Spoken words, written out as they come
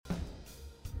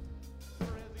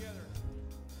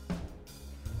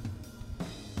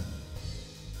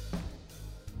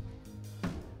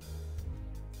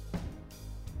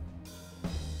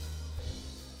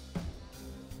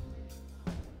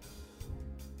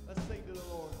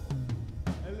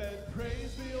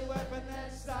praise be a weapon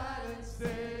that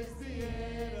silences the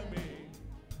enemy.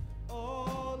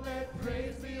 Oh, let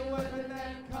praise be a weapon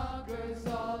that conquers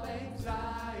all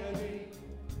anxiety.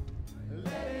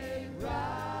 Let it rise.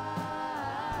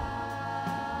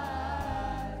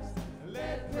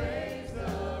 Let praise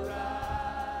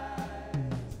arise.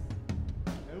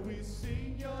 And we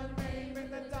sing your name in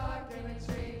the dark and it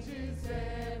changes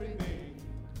everything.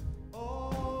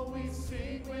 Oh, we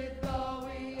sing with all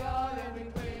we are and we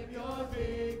claim your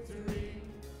victory.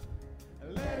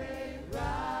 Let it rise.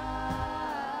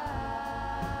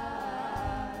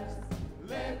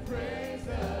 Let praise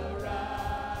arise.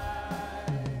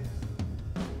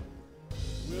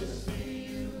 We'll see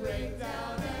you break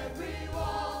down every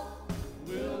wall.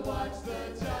 We'll watch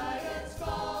the giants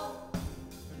fall.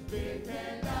 Fear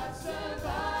cannot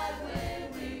survive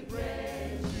when we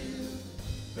praise you.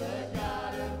 The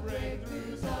God of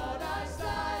breakthroughs on our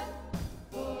side.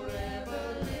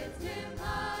 Forever lift him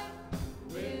high.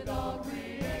 With all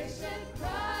creation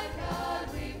cry, God,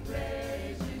 we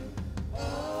praise you.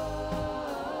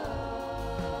 Oh,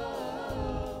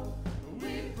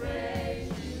 we praise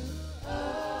you. Oh,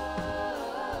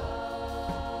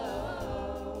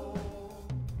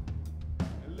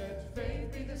 let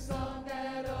faith be the song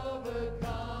that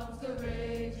overcomes the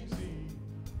raging sea.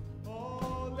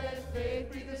 Oh, let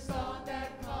faith be the song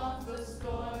that calms the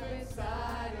storm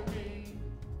inside of me.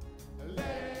 Let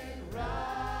it rise.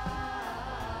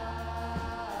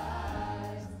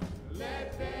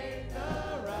 Let faith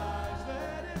arise.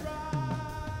 Let it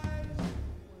rise.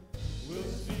 We'll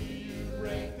see you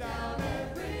break down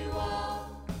every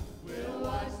wall. We'll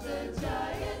watch the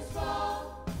giants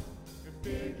fall.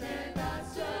 Fear cannot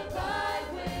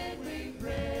survive when we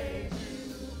praise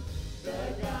you.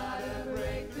 The God of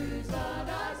breakthroughs on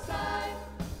our side.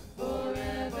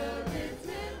 Forever lift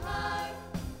him high.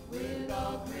 With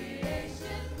all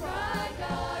creation cry,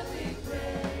 God, we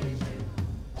praise you.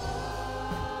 Oh,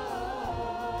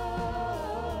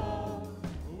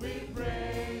 we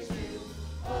praise you.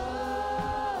 Oh,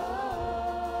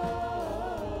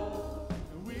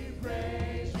 we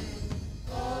praise you.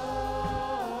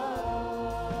 Oh,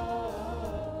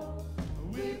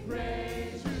 we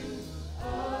praise you. Oh,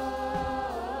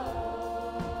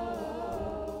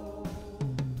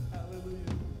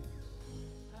 hallelujah.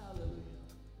 Hallelujah.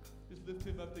 Just lift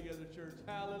him up together, church.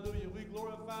 Hallelujah. We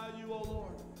glorify you, O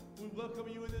Lord. We welcome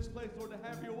you in this place, Lord, to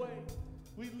have your way.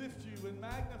 We lift you and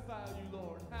magnify you,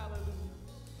 Lord. Hallelujah.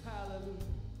 Hallelujah.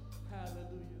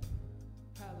 Hallelujah.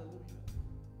 Hallelujah.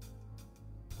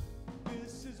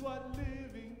 This is what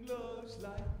living looks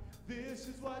like. This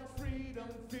is what freedom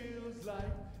feels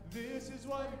like. This is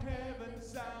what heaven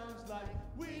sounds like.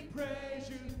 We praise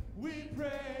you, we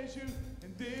praise you.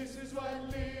 And this is what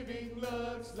living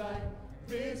looks like.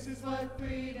 This is what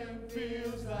freedom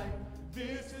feels like.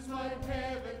 This is what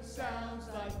heaven sounds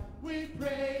like. We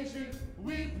praise you,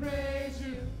 we praise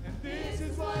you. And this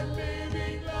is what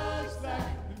living looks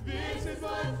like. This is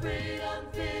what freedom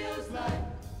feels like.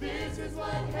 This is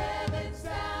what heaven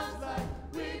sounds like.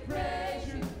 We praise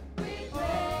you, we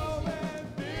praise you.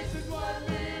 And this is what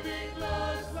living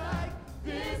looks like.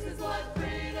 This is what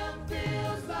freedom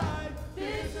feels like.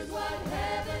 This is what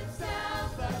heaven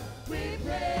sounds like. We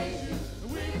praise you,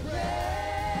 we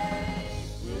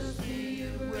praise. We'll see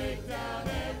you break down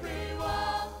every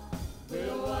wall.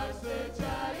 We'll watch the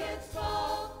giants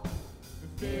fall.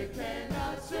 Fear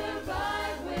cannot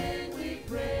survive when we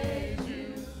praise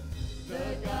you.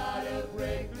 The God of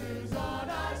breakthroughs on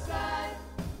our side.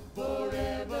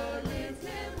 Forever lift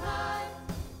him high.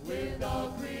 With all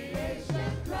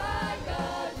creation cry,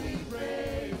 God, we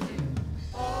praise you.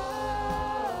 Oh,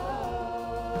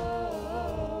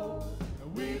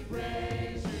 we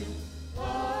praise you. Oh,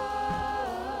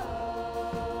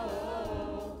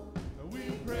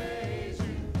 we praise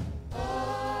you. Oh,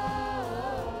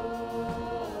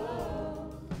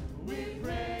 we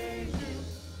praise you.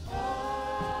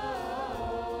 Oh,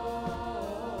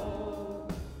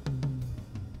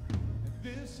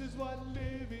 this is what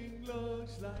living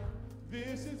looks like.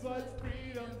 This is what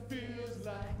freedom feels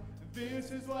like.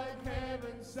 This is what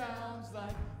heaven sounds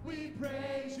like. We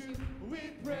praise you, we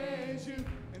praise you.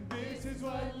 And this is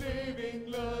what living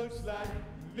looks like.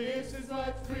 This is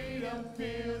what freedom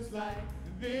feels like.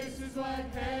 This is what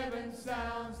heaven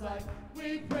sounds like.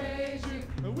 We praise you,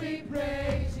 we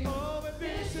praise you. Oh, but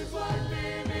this is what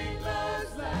living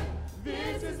looks like.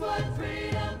 This is what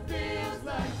freedom feels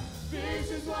like. This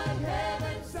is what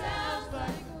heaven sounds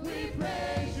like. We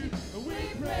praise you, we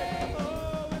praise you.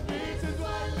 Oh, but this is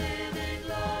what living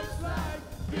looks like.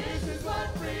 This is what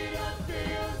freedom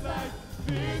feels like.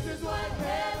 This is what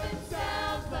heaven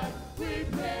sounds like. We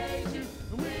praise you,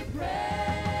 we praise you.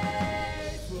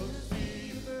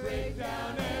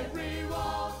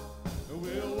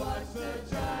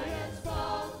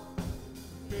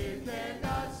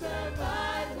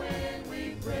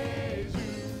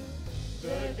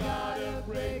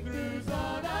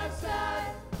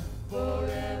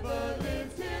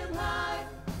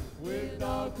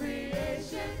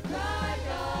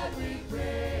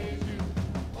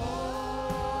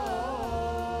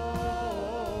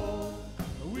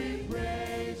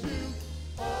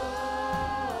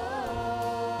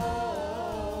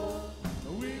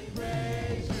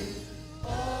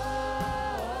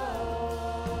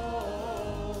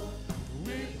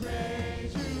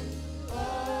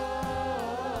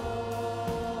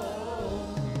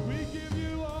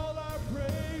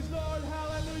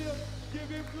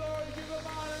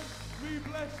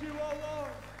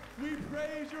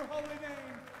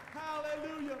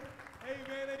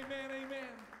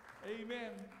 Amen.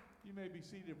 You may be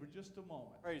seated for just a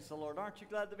moment. Praise the Lord. Aren't you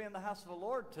glad to be in the house of the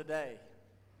Lord today?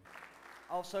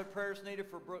 Also, prayers needed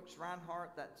for Brooks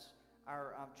Reinhardt. That's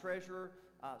our treasurer.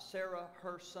 Sarah,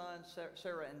 her son,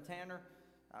 Sarah and Tanner.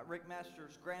 Rick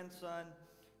Masters' grandson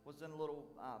was in a little,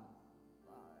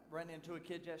 ran into a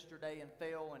kid yesterday and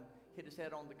fell and hit his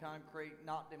head on the concrete,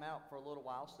 knocked him out for a little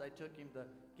while. So they took him to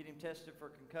get him tested for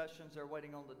concussions. They're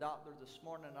waiting on the doctor this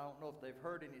morning. I don't know if they've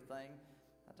heard anything.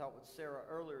 I talked with Sarah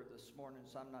earlier this morning,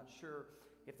 so I'm not sure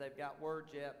if they've got word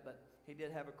yet, but he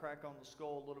did have a crack on the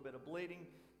skull, a little bit of bleeding,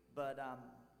 but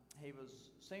he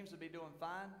seems to be doing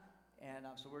fine, and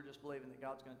so we're just believing that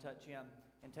God's going to touch him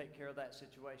and take care of that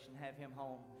situation, have him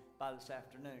home by this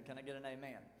afternoon. Can I get an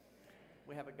amen?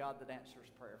 We have a God that answers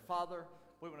prayer. Father,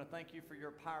 we want to thank you for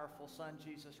your powerful Son,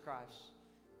 Jesus Christ.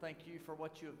 Thank you for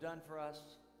what you have done for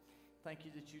us. Thank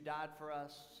you that you died for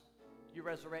us. You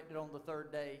resurrected on the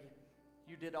third day.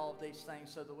 You did all of these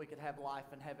things so that we could have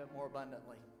life and have it more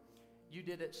abundantly. You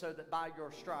did it so that by your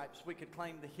stripes we could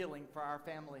claim the healing for our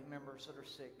family members that are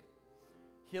sick.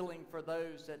 Healing for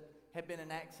those that have been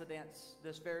in accidents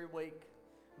this very week.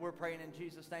 We're praying in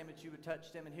Jesus' name that you would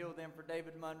touch them and heal them. For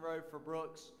David Monroe, for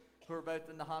Brooks, who are both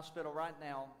in the hospital right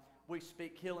now, we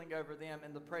speak healing over them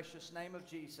in the precious name of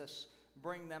Jesus.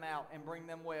 Bring them out and bring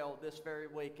them well this very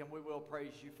week, and we will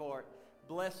praise you for it.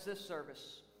 Bless this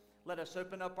service. Let us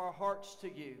open up our hearts to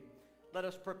you. Let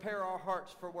us prepare our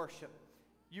hearts for worship.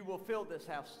 You will fill this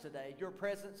house today. Your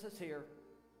presence is here.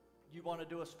 You want to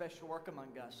do a special work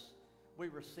among us. We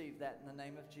receive that in the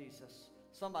name of Jesus.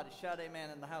 Somebody shout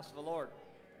amen in the house of the Lord.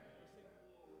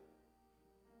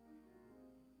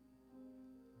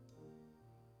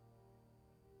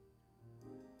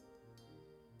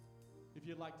 If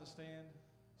you'd like to stand.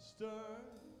 Stir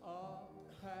up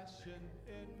passion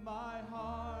in my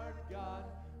heart, God.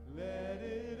 Let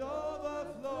it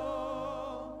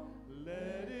overflow.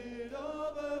 Let it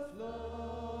overflow.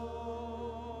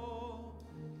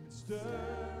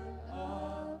 Stir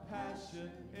up passion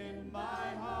in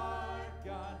my heart,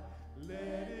 God.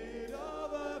 Let it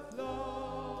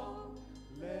overflow.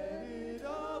 Let it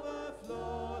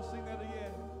overflow. Sing that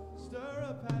again. Stir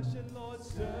up passion, Lord.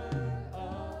 Stir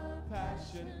up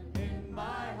passion in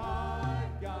my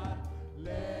heart, God.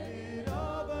 Let it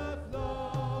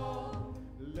overflow.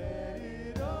 Let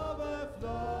it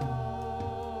overflow.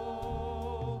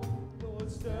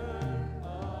 Lord, stir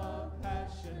up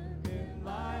passion in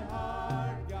my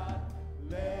heart, God.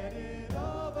 Let it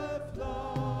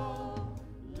overflow.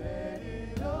 Let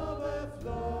it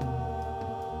overflow.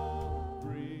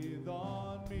 Breathe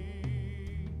on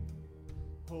me,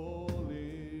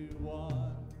 Holy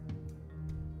One.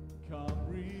 Come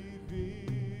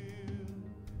reveal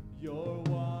your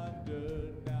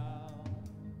wonder now.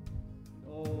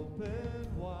 Open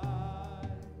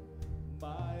wide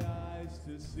my eyes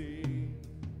to see.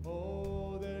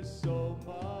 Oh, there's so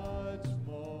much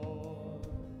more.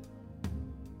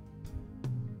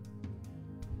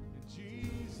 And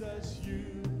Jesus,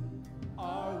 you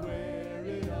are where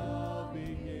it all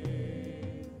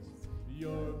begins.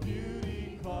 Your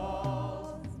beauty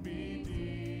calls me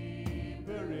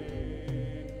deeper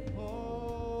in.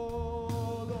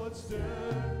 Oh, Lord,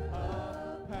 stir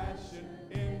up passion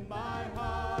in my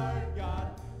heart,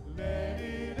 God. Let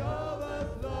it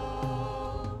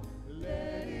overflow.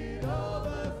 Let it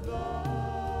overflow.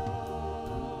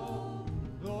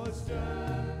 Lord,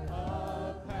 stir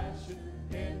up passion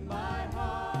in my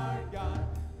heart, God.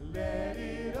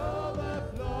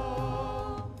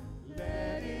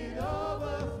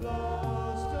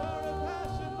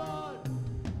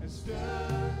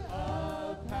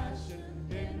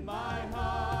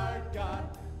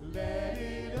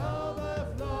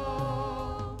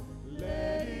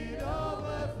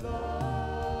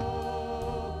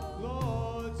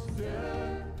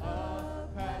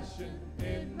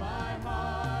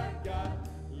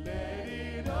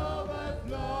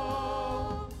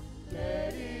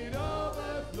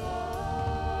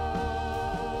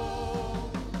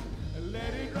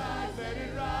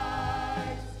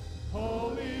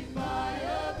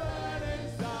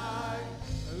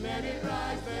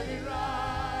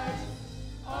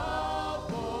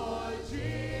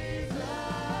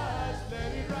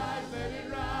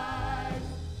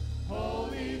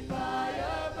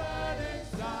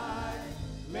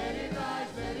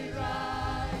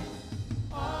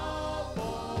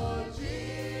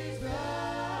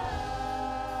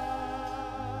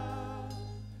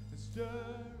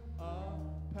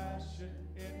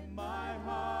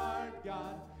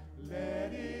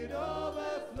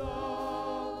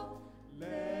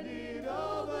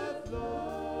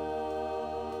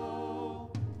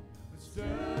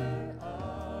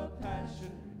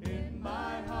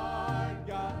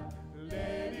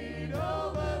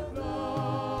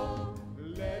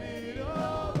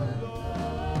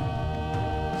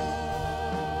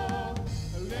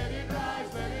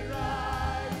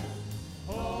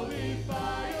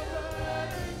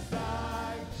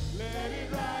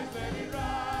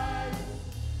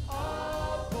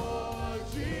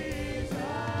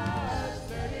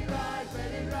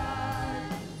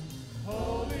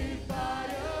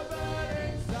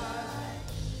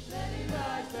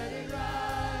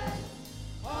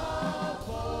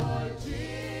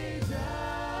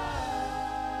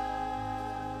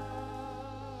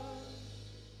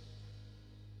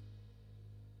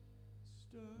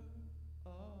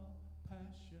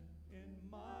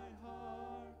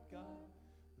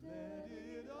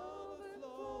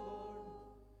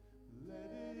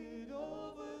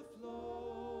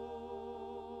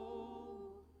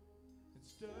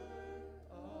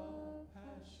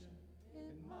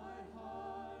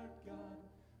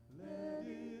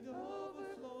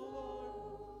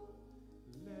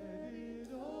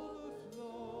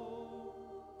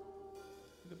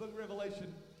 book of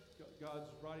Revelation, God's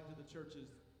writing to the churches.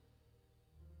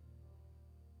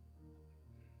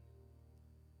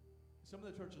 Some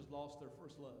of the churches lost their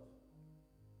first love.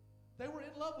 They were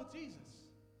in love with Jesus.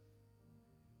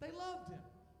 They loved him.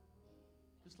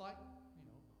 Just like,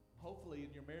 hopefully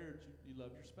in your marriage, you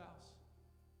love your spouse.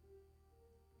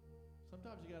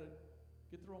 Sometimes you got to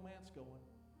get the romance going.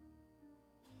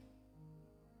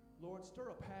 Lord, stir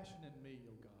a passion in me,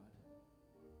 oh God.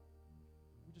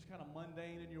 You're just kind of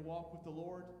mundane in your walk with the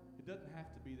Lord. It doesn't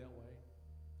have to be that way.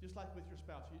 Just like with your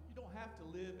spouse. You don't have to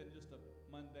live in just a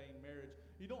mundane marriage.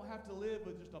 You don't have to live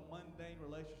with just a mundane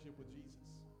relationship with Jesus.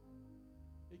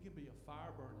 It can be a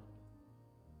fire burning.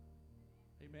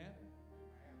 Amen?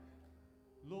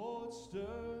 Lord,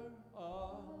 stir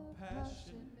a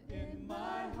passion in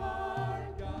my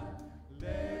heart, God.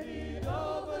 Let it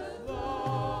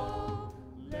overflow.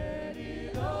 Let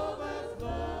it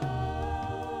overflow.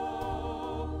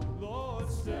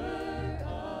 Lord, stir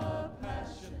a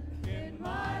passion in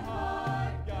my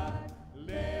heart, God.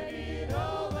 Let it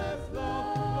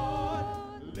overflow. Lord,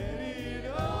 let it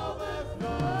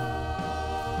overflow.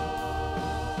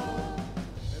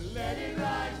 Let it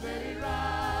rise, let it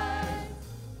rise.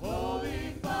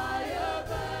 Holy fire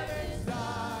burning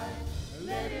inside.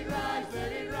 Let it rise,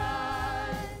 let it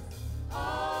rise.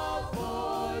 All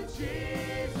for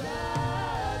Jesus.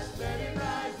 Let it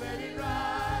rise, let it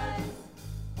rise.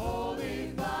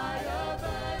 Holy fire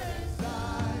burning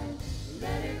inside.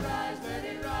 Let it rise, let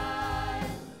it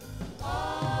rise.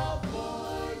 All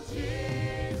for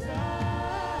Jesus.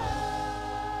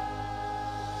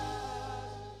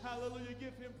 Hallelujah.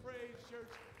 Give him praise,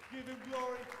 church. Give him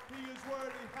glory. He is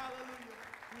worthy. Hallelujah.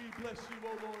 We bless you,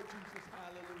 O Lord Jesus.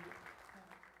 Hallelujah.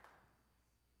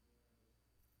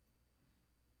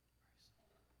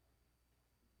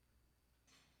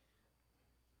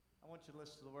 I want you to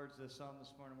listen to the words of this song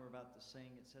this morning we're about to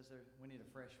sing. It says there, we need a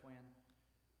fresh wind.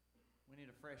 We need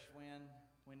a fresh wind.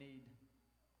 We need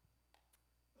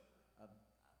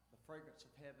the fragrance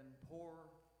of heaven. Pour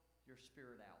your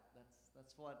spirit out.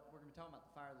 That's what we're going to be talking about,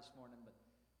 the fire this morning. But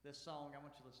this song, I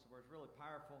want you to listen to the words. Really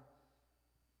powerful.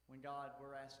 When God,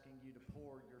 we're asking you to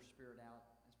pour your spirit out.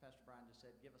 As Pastor Brian just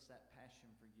said, give us that passion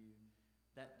for you,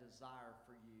 that desire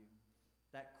for you,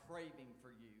 that craving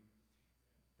for you,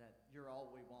 that you're all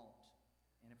we want.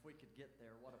 And if we could get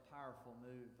there, what a powerful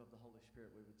move of the Holy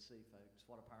Spirit we would see, folks.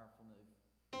 What a powerful move.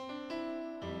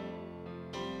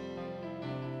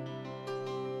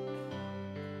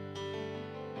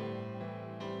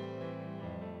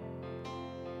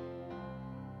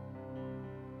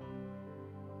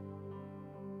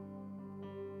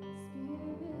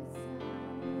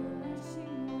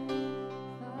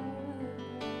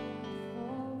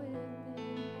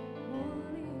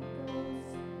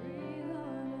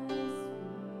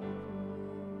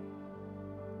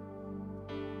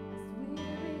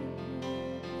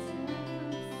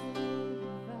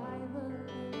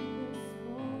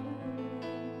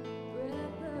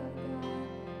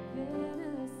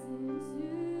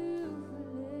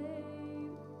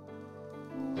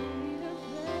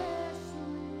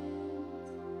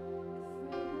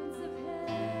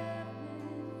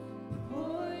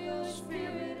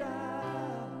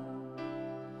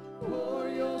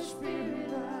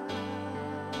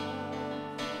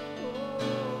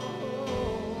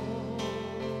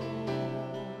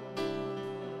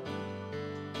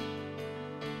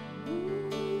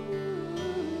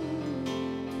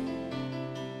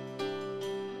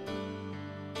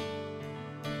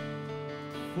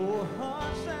 For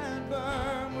hearts that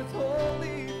burn with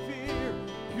holy fear,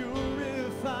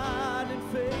 purified in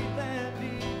faith and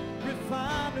deed,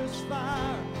 refiner's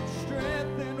fire,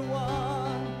 strength in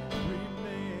what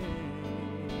remains.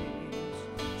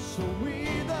 So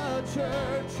we, the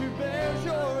church who bears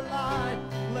your light,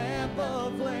 lamp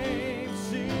of flame,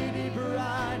 city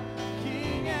bride,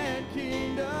 King and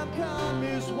kingdom come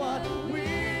is what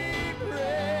we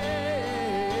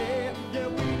pray. Yeah,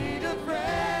 we need a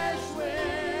fresh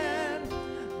wind,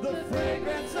 the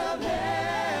fragrance of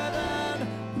heaven.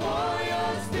 Pour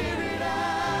your spirit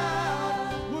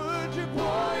out. Would you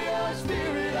pour your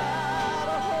spirit out?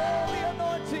 A holy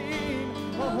anointing,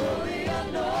 a holy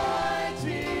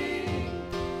anointing.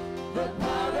 The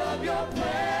power of your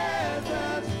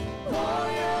presence.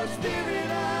 Pour your spirit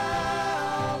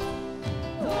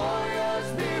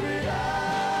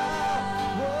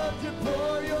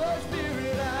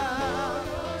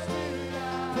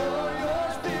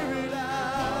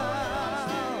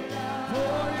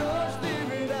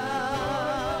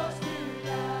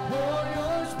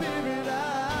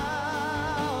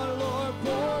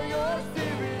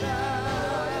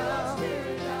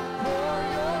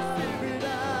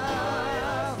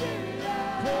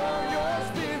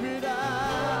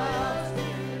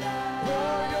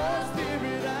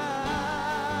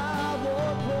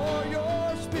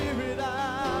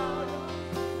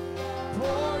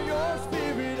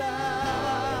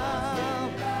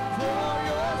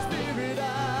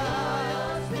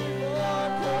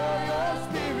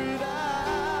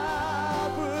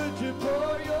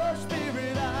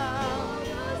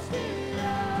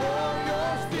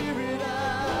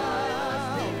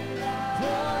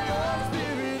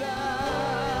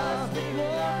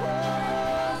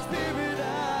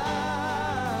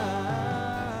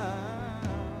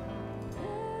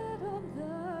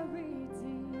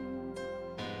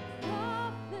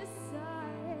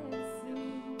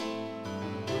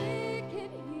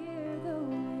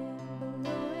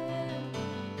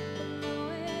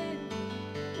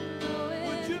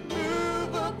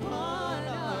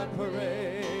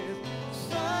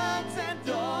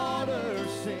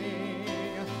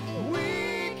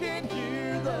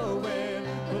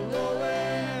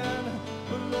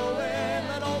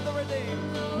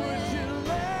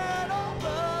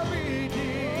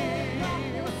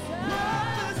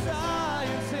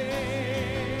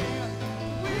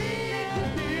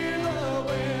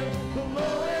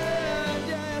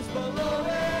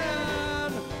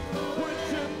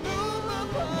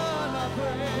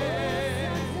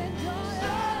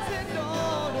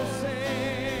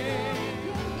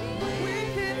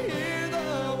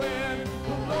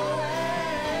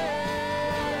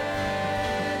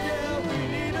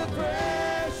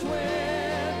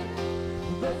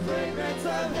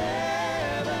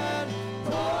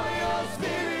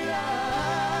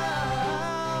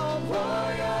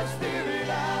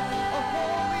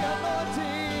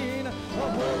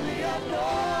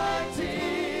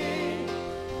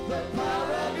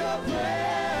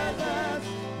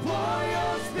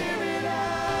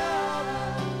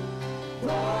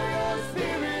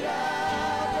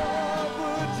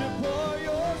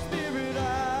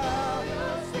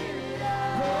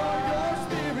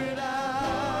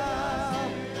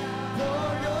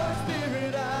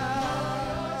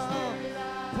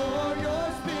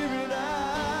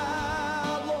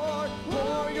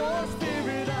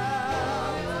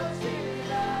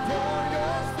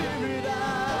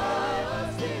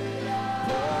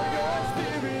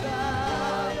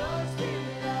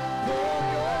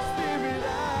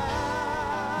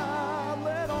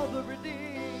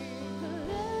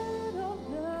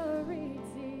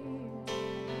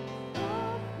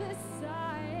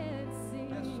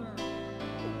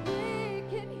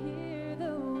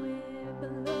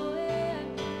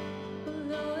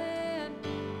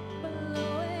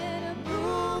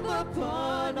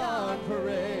upon our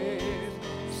praise.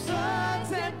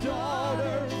 Sons and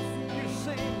daughters, you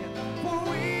sing, for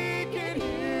we can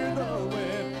hear the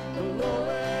wind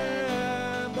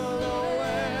blowing,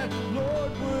 blowing.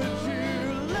 Lord, would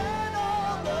you let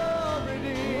all the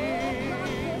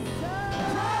redeemed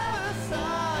prophesy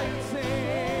and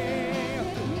sing?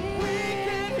 We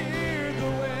can hear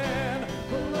the wind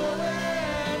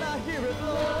blowing, I hear it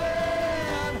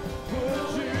blowing.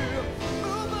 Would you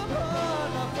move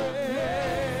upon our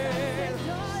praise?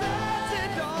 Sons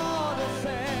and daughters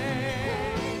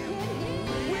sing.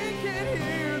 We can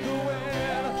hear the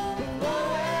wind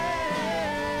blowing.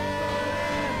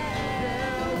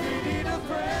 Yeah, we need a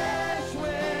fresh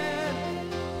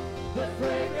wind, the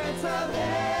fragrance of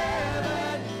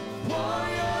heaven. Pour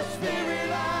your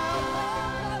spirit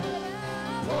out.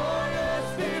 Pour your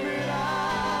spirit out.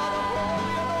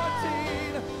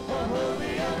 A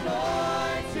holy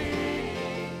anointing,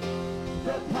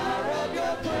 the power of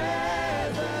your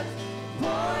presence.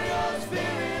 Pour your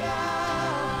spirit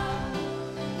out.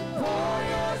 Pour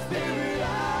your spirit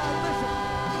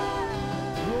out.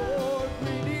 Listen, Lord,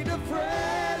 we need a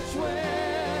fresh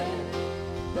wind,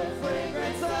 the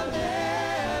fragrance of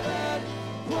heaven.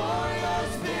 Pour your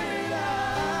spirit out.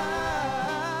 Pour your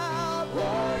spirit out.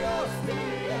 Pour your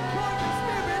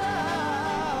spirit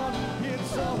out.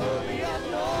 It's a holy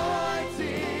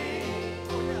anointing,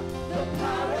 the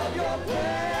power of your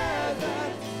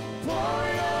presence. Pour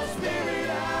your spirit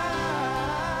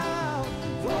out.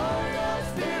 Pour your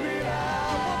spirit out.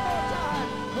 One more time.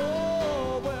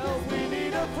 Oh, well, we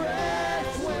need a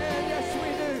fresh wind. Yes, we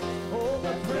do. Oh,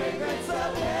 the fragrance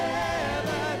of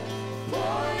heaven.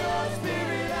 Pour your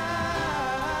spirit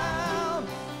out.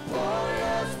 Pour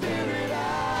your spirit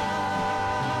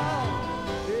out.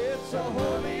 It's a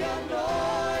holy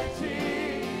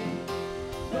anointing,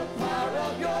 the power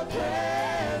of your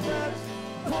presence.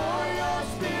 Pour your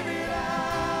spirit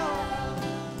out.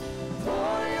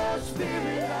 Pour your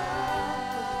spirit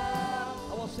out.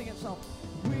 I want to sing it song.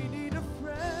 We need a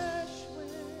fresh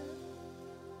wind,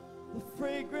 the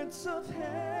fragrance of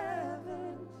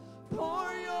heaven.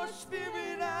 Pour your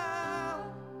spirit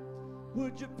out.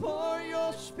 Would you pour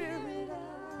your spirit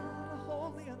out? A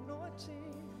holy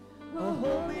anointing, a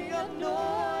holy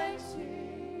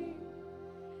anointing,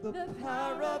 the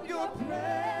power of your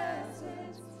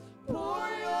presence. Pour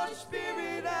your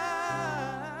spirit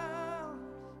out.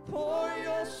 Pour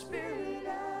your spirit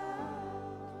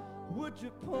out. Would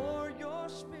you pour your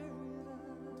spirit out?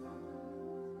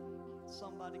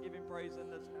 Somebody give him praise in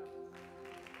this house.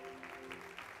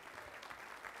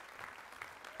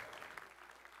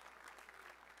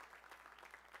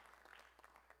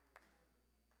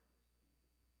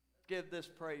 Give this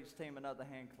praise team another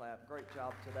hand clap. Great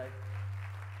job today.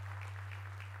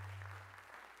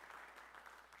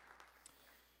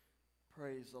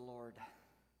 Praise the Lord.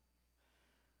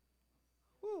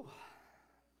 Whew.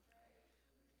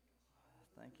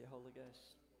 Thank you, Holy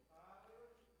Ghost.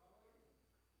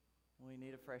 We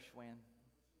need a fresh wind.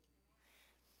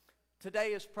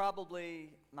 Today is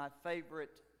probably my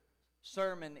favorite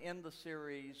sermon in the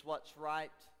series, What's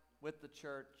Right with the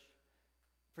Church.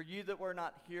 For you that were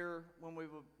not here when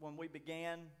we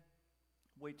began,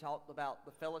 we talked about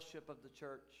the fellowship of the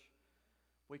church.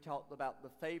 We talked about the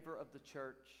favor of the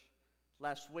church.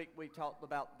 Last week we talked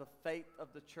about the faith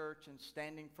of the church and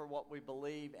standing for what we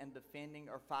believe and defending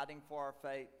or fighting for our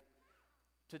faith.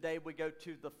 Today we go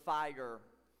to the fire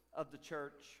of the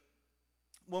church.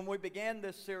 When we began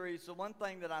this series, the one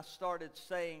thing that I started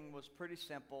saying was pretty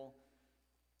simple.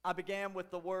 I began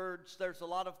with the words, there's a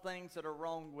lot of things that are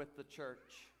wrong with the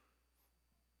church.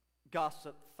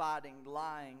 Gossip, fighting,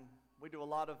 lying. We do a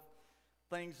lot of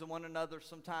things to one another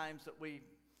sometimes that we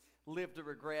live to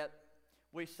regret.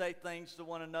 We say things to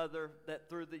one another that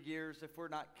through the years, if we're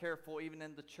not careful, even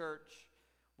in the church,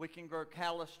 we can grow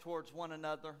callous towards one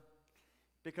another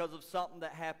because of something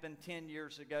that happened 10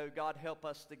 years ago. God help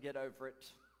us to get over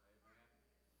it.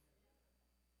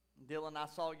 Dylan, I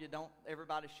saw you. Don't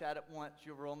everybody shout at once.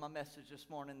 You ruined my message this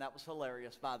morning. That was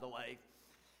hilarious, by the way.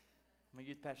 My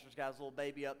youth pastor's got his little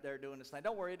baby up there doing this thing.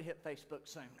 Don't worry, it'll hit Facebook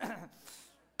soon.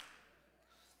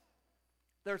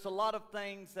 There's a lot of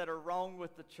things that are wrong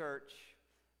with the church,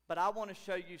 but I want to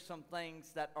show you some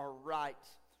things that are right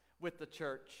with the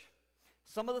church.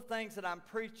 Some of the things that I'm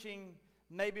preaching,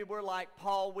 maybe we're like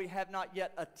Paul, we have not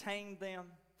yet attained them.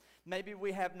 Maybe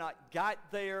we have not got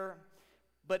there.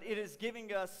 But it is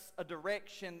giving us a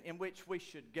direction in which we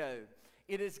should go.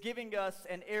 It is giving us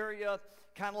an area,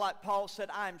 kind of like Paul said,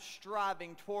 I am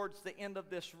striving towards the end of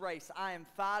this race. I am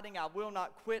fighting. I will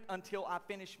not quit until I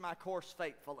finish my course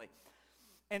faithfully.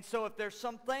 And so if there's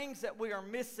some things that we are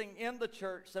missing in the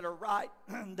church that are right,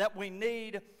 that we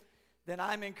need, then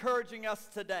I'm encouraging us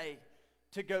today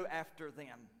to go after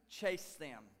them, chase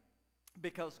them,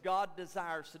 because God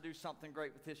desires to do something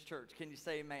great with his church. Can you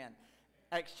say amen?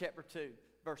 Acts chapter 2,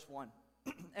 verse 1.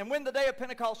 And when the day of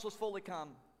Pentecost was fully come,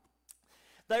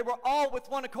 they were all with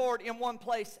one accord in one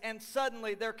place, and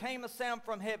suddenly there came a sound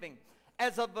from heaven,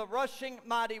 as of a rushing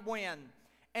mighty wind,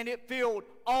 and it filled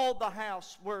all the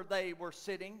house where they were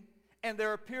sitting. And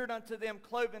there appeared unto them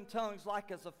cloven tongues like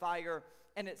as a fire,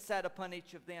 and it sat upon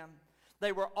each of them.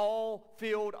 They were all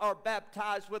filled or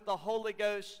baptized with the Holy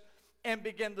Ghost, and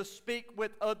began to speak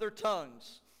with other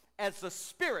tongues, as the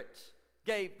Spirit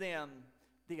gave them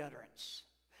the utterance.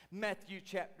 Matthew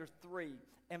chapter 3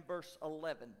 and verse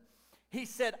 11. He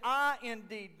said, I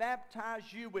indeed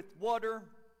baptize you with water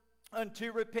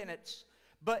unto repentance,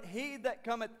 but he that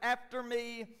cometh after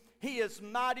me, he is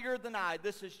mightier than I.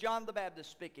 This is John the Baptist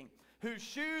speaking. Whose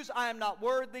shoes I am not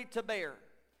worthy to bear.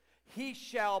 He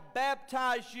shall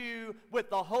baptize you with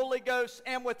the Holy Ghost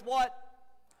and with what?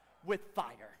 With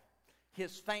fire.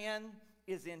 His fan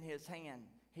is in his hand.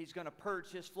 He's going to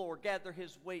purge his floor, gather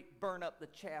his wheat, burn up the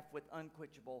chaff with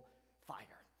unquenchable fire.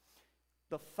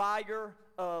 The fire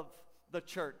of the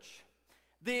church.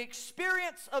 The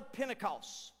experience of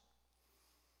Pentecost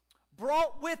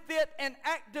brought with it an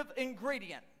active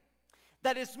ingredient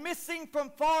that is missing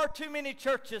from far too many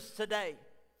churches today.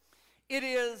 It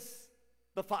is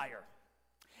the fire.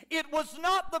 It was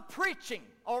not the preaching,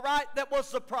 all right, that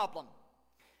was the problem.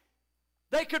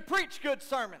 They could preach good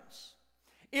sermons.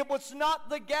 It was not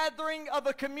the gathering of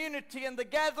a community and the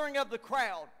gathering of the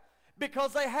crowd,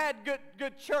 because they had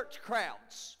good church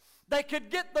crowds. They could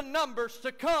get the numbers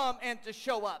to come and to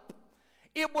show up.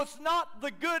 It was not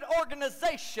the good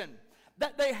organization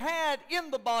that they had in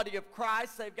the body of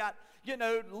Christ. They've got,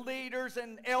 leaders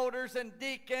and elders and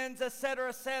deacons, et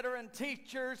cetera, and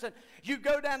teachers. And you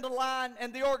go down the line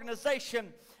and the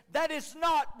organization. That is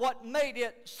not what made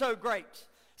it so great.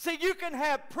 See, you can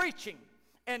have preaching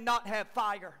and not have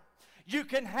fire. You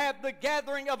can have the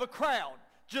gathering of a crowd,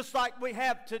 just like we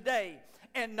have today,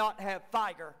 and not have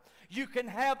fire. You can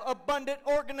have abundant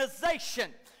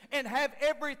organization and have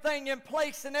everything in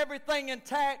place and everything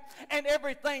intact and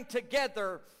everything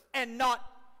together and not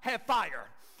have fire.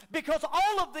 Because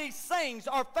all of these things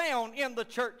are found in the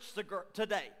church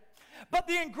today. But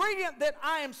the ingredient that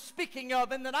I am speaking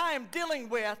of and that I am dealing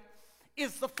with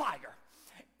is the fire.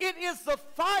 It is the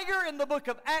fire in the book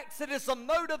of Acts. It is the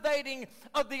motivating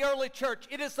of the early church.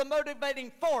 It is the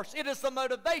motivating force. It is the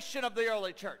motivation of the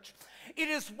early church. It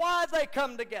is why they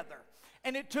come together.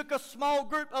 And it took a small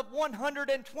group of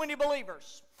 120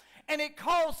 believers. And it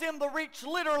caused them to reach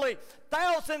literally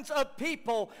thousands of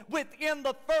people within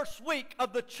the first week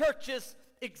of the church's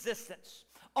existence.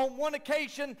 On one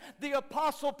occasion, the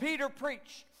Apostle Peter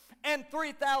preached, and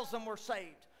 3,000 were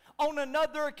saved. On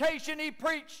another occasion, he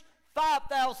preached,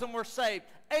 5,000 were saved.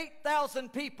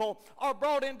 8,000 people are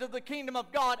brought into the kingdom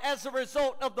of God as a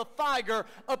result of the fire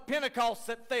of Pentecost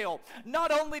that fell.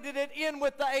 Not only did it end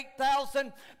with the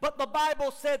 8,000, but the Bible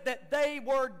said that they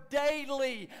were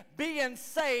daily being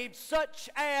saved, such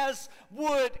as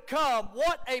would come.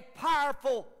 What a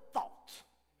powerful thought.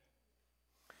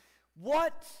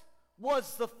 What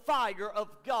was the fire of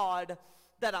God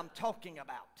that I'm talking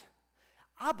about?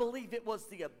 I believe it was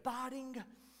the abiding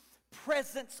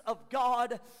presence of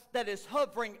God that is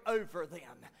hovering over them.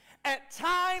 At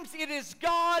times it is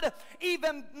God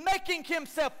even making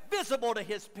himself visible to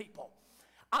his people.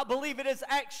 I believe it is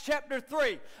Acts chapter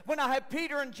 3 when I have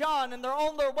Peter and John and they're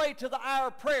on their way to the hour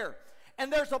of prayer,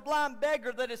 and there's a blind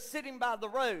beggar that is sitting by the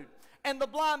road, and the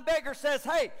blind beggar says,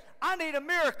 hey, I need a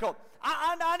miracle.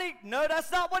 I need, no,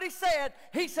 that's not what he said.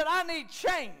 He said, I need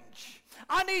change.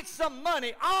 I need some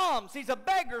money, alms. He's a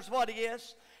beggar's what he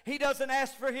is. He doesn't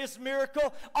ask for his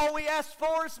miracle. All he asks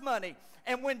for is money.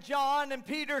 And when John and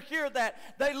Peter hear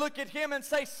that, they look at him and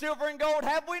say, silver and gold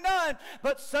have we none,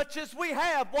 but such as we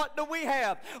have, what do we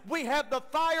have? We have the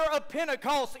fire of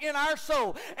Pentecost in our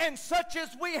soul. And such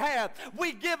as we have,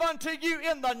 we give unto you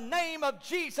in the name of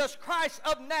Jesus Christ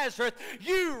of Nazareth.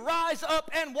 You rise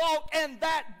up and walk. And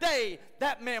that day,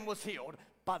 that man was healed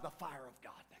by the fire of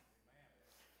God.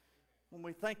 When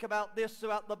we think about this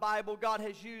throughout the Bible, God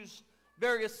has used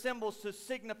various symbols to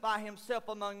signify himself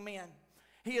among men.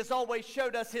 He has always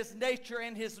showed us his nature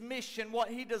and his mission, what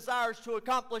he desires to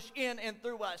accomplish in and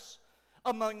through us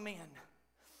among men.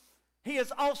 He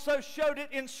has also showed it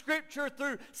in Scripture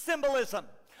through symbolism.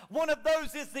 One of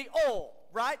those is the oil,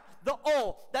 right? The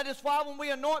oil. That is why when we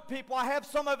anoint people, I have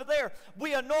some over there,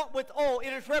 we anoint with oil.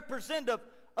 It is representative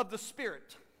of the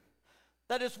Spirit.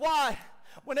 That is why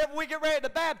Whenever we get ready to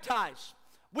baptize,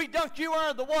 we dunk you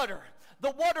under the water.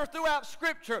 The water throughout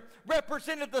Scripture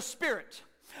represented the Spirit.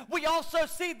 We also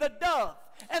see the dove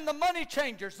and the money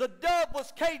changers. The dove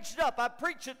was caged up. I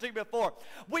preached it to you before.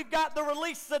 We've got to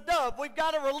release the dove. We've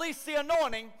got to release the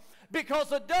anointing because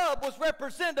the dove was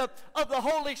representative of the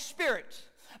Holy Spirit.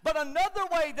 But another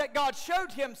way that God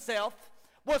showed himself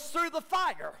was through the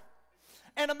fire.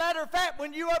 And a matter of fact,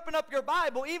 when you open up your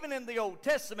Bible, even in the Old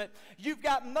Testament, you've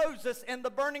got Moses and the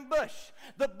burning bush.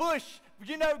 The bush,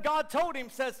 you know, God told him,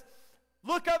 says,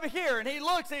 look over here. And he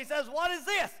looks and he says, what is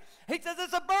this? He says,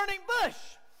 it's a burning bush.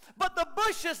 But the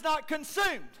bush is not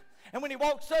consumed. And when he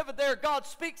walks over there, God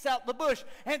speaks out the bush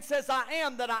and says, I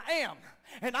am that I am.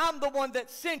 And I'm the one that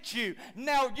sent you.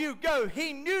 Now you go.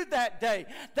 He knew that day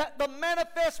that the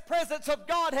manifest presence of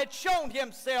God had shown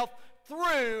himself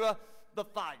through the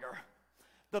fire.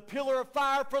 The pillar of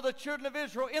fire for the children of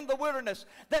Israel in the wilderness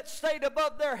that stayed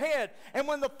above their head. And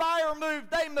when the fire moved,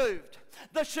 they moved.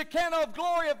 The Shekinah of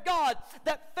glory of God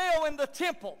that fell in the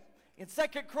temple. In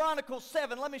 2 Chronicles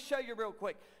 7, let me show you real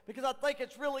quick because I think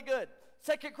it's really good.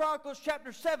 2 Chronicles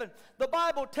chapter 7, the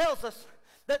Bible tells us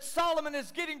that Solomon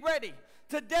is getting ready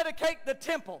to dedicate the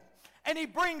temple. And he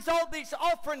brings all these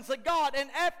offerings to God. And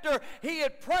after he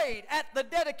had prayed at the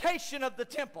dedication of the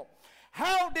temple,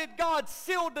 how did God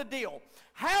seal the deal?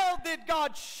 How did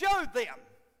God show them?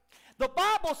 The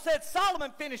Bible said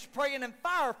Solomon finished praying and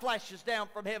fire flashes down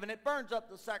from heaven. It burns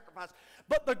up the sacrifice.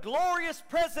 But the glorious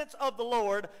presence of the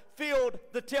Lord filled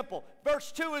the temple.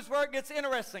 Verse 2 is where it gets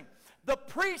interesting. The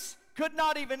priests could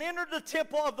not even enter the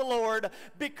temple of the Lord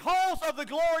because of the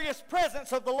glorious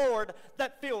presence of the Lord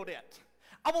that filled it.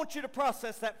 I want you to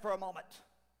process that for a moment.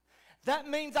 That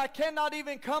means I cannot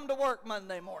even come to work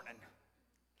Monday morning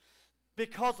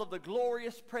because of the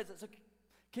glorious presence.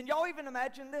 Can y'all even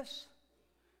imagine this?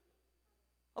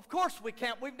 Of course we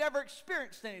can't. We've never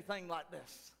experienced anything like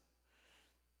this.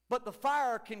 But the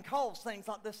fire can cause things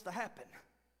like this to happen.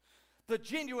 The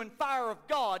genuine fire of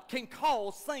God can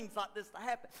cause things like this to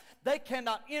happen. They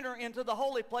cannot enter into the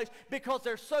holy place because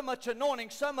there's so much anointing,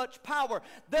 so much power.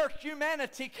 Their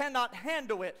humanity cannot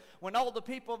handle it. When all the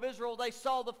people of Israel, they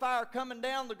saw the fire coming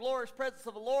down, the glorious presence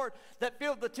of the Lord that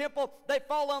filled the temple, they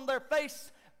fall on their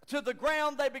face to the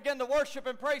ground. They begin to worship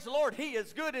and praise the Lord. He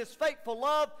is good. His faithful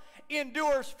love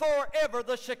endures forever.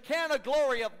 The Shekinah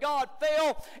glory of God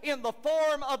fell in the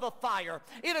form of a fire.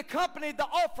 It accompanied the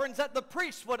offerings that the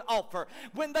priests would offer.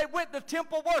 When they went to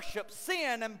temple worship,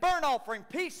 sin and burnt offering,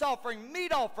 peace offering,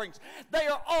 meat offerings, they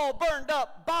are all burned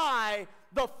up by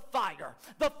the fire.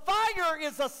 The fire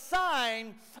is a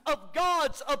sign of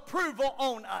God's approval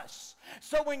on us.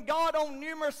 So when God on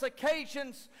numerous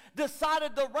occasions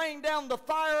decided to rain down the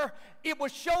fire, it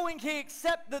was showing he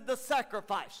accepted the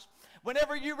sacrifice.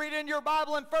 Whenever you read in your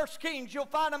Bible in 1 Kings, you'll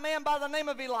find a man by the name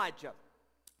of Elijah.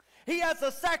 He has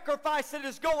a sacrifice that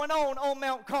is going on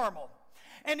Mount Carmel.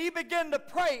 And he began to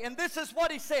pray, and this is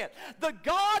what he said. The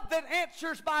God that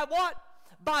answers by what?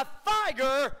 By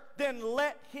fire, then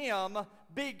let him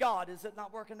be God. Is it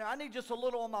not working there? I need just a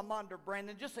little on my monitor,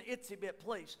 Brandon. Just an itsy bit,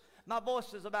 please. My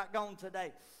voice is about gone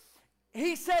today.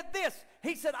 He said this.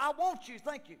 He said, I want you,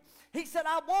 thank you. He said,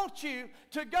 I want you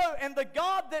to go, and the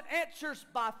God that answers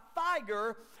by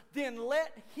fire, then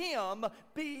let him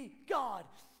be God.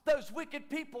 Those wicked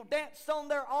people danced on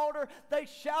their altar. They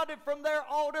shouted from their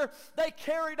altar. They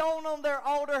carried on their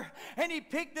altar. And he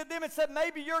picked at them and said,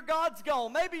 maybe your God's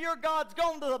gone. Maybe your God's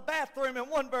gone to the bathroom in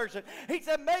one version. He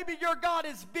said, maybe your God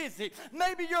is busy.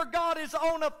 Maybe your God is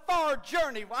on a far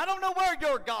journey. Well, I don't know where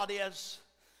your God is,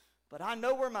 but I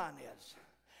know where mine is.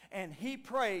 And he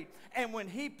prayed, and when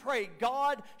he prayed,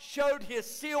 God showed his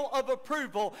seal of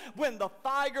approval when the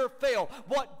fire fell.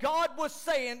 What God was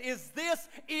saying is, this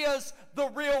is the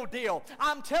real deal.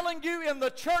 I'm telling you, in the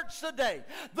church today,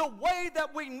 the way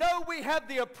that we know we have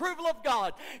the approval of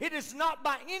God, it is not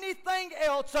by anything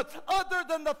else other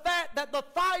than the fact that the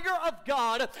fire of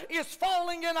God is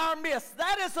falling in our midst.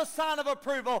 That is a sign of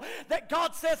approval, that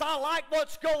God says, I like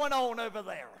what's going on over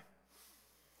there.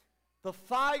 The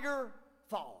fire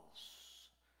falls.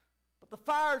 But the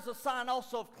fire is a sign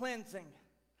also of cleansing.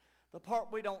 The part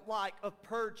we don't like, of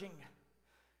purging.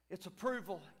 It's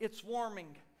approval. It's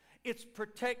warming. It's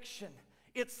protection.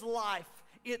 It's life.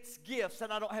 It's gifts.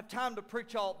 And I don't have time to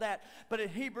preach all that. But in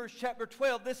Hebrews chapter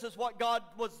 12, this is what God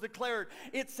was declared.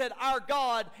 It said, our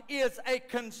God is a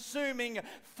consuming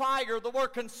fire. The word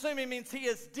consuming means he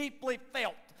is deeply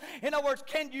felt. In other words,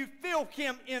 can you feel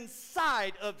him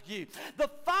inside of you? The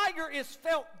fire is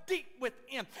felt deep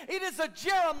within. It is a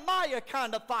Jeremiah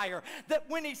kind of fire that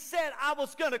when he said, I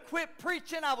was going to quit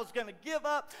preaching, I was going to give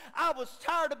up, I was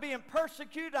tired of being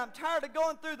persecuted, I'm tired of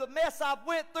going through the mess I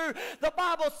went through. The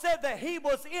Bible said that he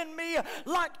was in me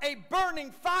like a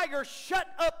burning fire shut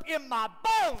up in my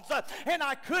bones, and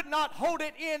I could not hold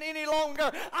it in any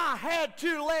longer. I had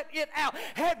to let it out.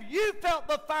 Have you felt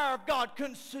the fire of God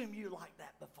consume you like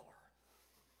that before?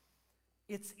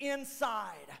 It's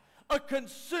inside. A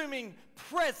consuming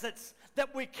presence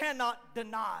that we cannot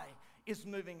deny is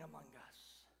moving among us.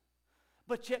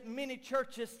 But yet many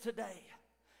churches today,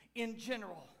 in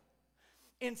general,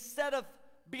 instead of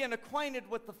being acquainted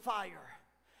with the fire,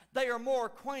 they are more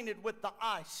acquainted with the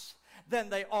ice than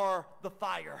they are the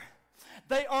fire.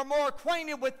 They are more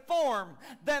acquainted with form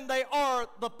than they are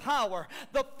the power.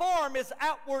 The form is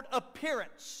outward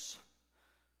appearance.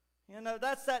 You know,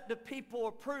 that's that the people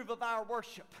approve of our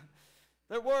worship.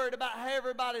 They're worried about how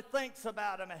everybody thinks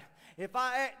about them. If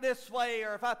I act this way,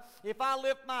 or if I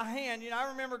lift my hand. You know, I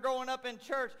remember growing up in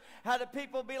church, how the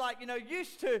people be like, you know,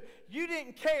 used to, you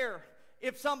didn't care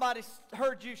if somebody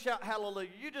heard you shout hallelujah.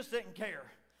 You just didn't care.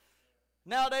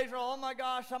 Nowadays, we're, oh my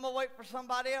gosh, I'm going to wait for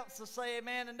somebody else to say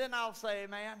amen, and then I'll say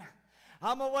amen.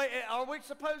 I'm going to wait. Are we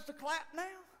supposed to clap now?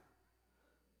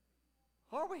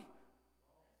 Are we?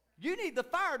 You need the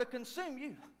fire to consume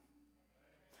you.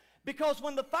 Because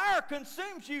when the fire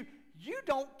consumes you, you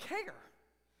don't care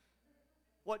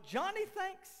what Johnny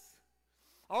thinks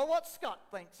or what Scott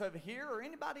thinks over here or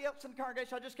anybody else in the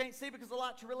congregation. I just can't see because the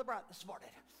lights are really bright this morning.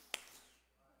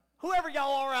 Whoever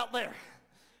y'all are out there,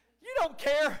 you don't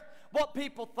care what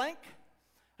people think.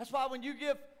 That's why when you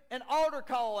give an altar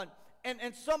call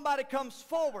and somebody comes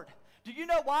forward, do you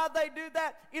know why they do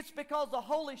that? It's because the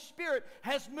Holy Spirit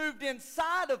has moved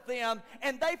inside of them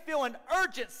and they feel an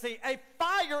urgency, a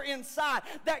fire inside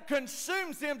that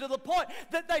consumes them to the point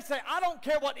that they say, I don't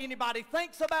care what anybody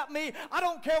thinks about me. I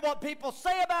don't care what people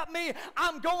say about me.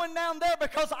 I'm going down there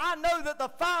because I know that the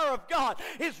fire of God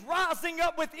is rising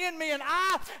up within me and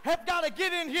I have got to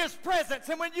get in His presence.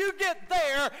 And when you get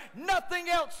there, nothing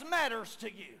else matters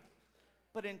to you.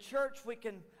 But in church, we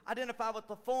can identify with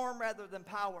the form rather than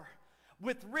power.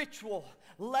 With ritual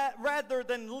rather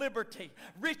than liberty.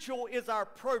 Ritual is our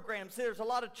programs. There's a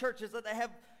lot of churches that they have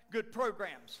good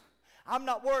programs. I'm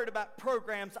not worried about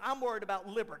programs. I'm worried about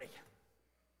liberty.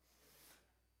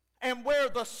 And where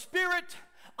the Spirit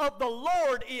of the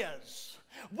Lord is,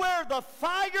 where the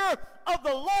fire of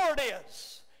the Lord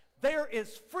is, there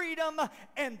is freedom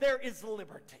and there is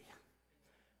liberty.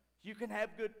 You can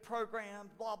have good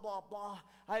programs, blah, blah, blah.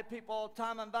 I had people all the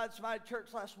time. I invited somebody to church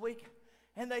last week.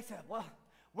 And they said, well,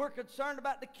 we're concerned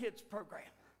about the kids program.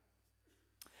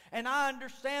 And I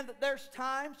understand that there's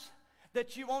times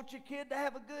that you want your kid to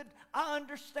have a good, I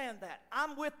understand that.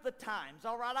 I'm with the times,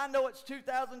 all right? I know it's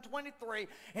 2023,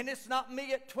 and it's not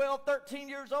me at 12, 13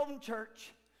 years old in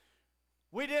church.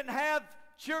 We didn't have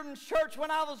children's church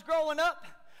when I was growing up.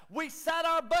 We sat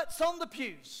our butts on the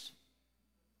pews.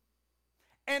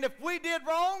 And if we did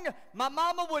wrong, my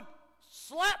mama would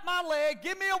slap my leg,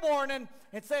 give me a warning,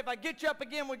 and say, if I get you up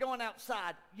again, we're going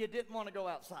outside. You didn't want to go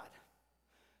outside.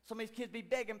 Some of these kids be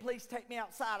begging, please take me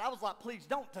outside. I was like, please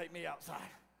don't take me outside.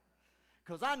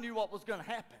 Because I knew what was going to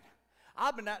happen.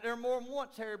 I've been out there more than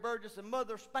once, Harry Burgess, and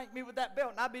Mother spanked me with that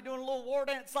belt, and I'd be doing a little war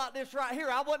dance like this right here.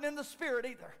 I wasn't in the spirit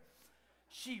either.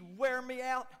 She'd wear me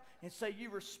out and say, you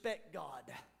respect God.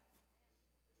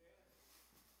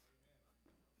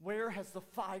 Where has the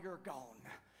fire gone?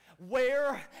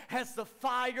 Where has the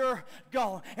fire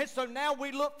gone? And so now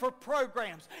we look for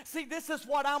programs. See, this is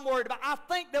what I'm worried about. I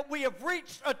think that we have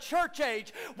reached a church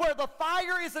age where the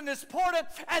fire isn't as important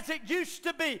as it used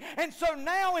to be. And so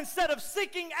now instead of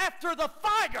seeking after the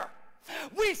fire,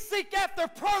 we seek after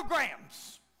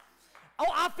programs.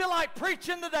 Oh, I feel like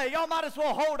preaching today. Y'all might as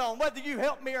well hold on. Whether you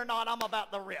help me or not, I'm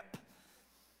about to rip.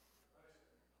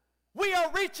 We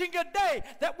are reaching a day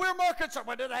that we're more concerned.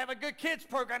 Well, do they have a good kids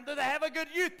program? Do they have a good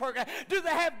youth program? Do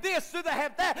they have this? Do they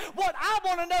have that? What I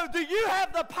want to know, do you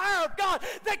have the power of God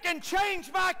that can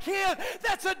change my kid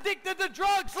that's addicted to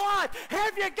drugs life?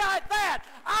 Have you got that?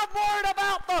 I'm worried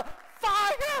about the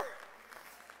fire.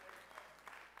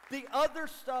 The other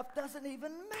stuff doesn't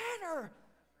even matter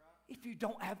if you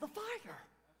don't have the fire.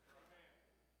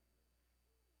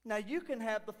 Now, you can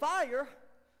have the fire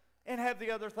and have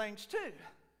the other things too.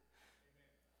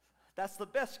 That's the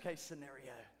best case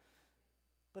scenario.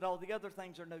 But all the other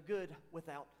things are no good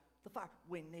without the fire.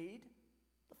 We need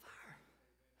the fire.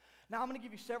 Now, I'm going to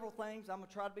give you several things. I'm going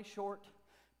to try to be short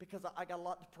because I got a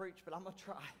lot to preach, but I'm going to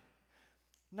try.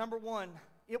 Number one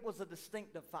It was a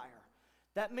distinctive fire.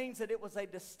 That means that it was a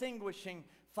distinguishing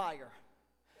fire.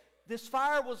 This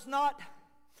fire was not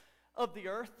of the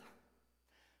earth,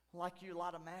 like you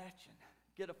light a match and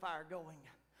get a fire going.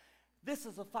 This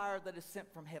is a fire that is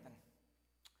sent from heaven.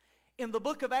 In the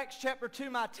book of Acts chapter 2,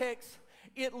 my text,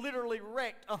 it literally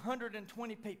wrecked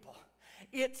 120 people.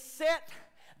 It set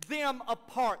them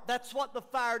apart. That's what the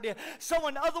fire did. So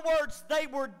in other words, they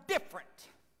were different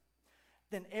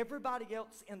than everybody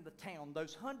else in the town,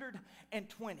 those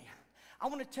 120. I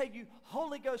want to tell you,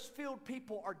 Holy Ghost filled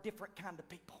people are different kind of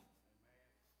people.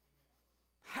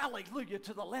 Hallelujah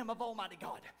to the Lamb of Almighty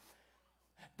God.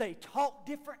 They talk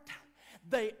different.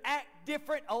 They act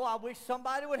different. Oh, I wish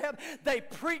somebody would have. They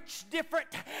preach different.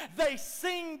 They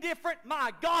sing different.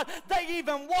 My God, they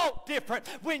even walk different.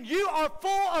 When you are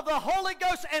full of the Holy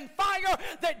Ghost and fire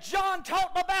that John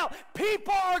talked about,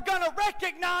 people are going to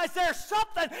recognize there's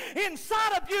something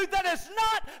inside of you that is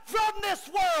not from this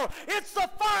world. It's the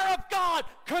fire of God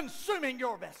consuming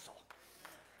your vessel.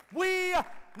 We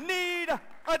need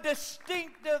a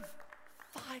distinctive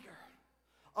fire.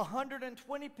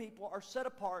 120 people are set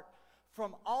apart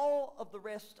from all of the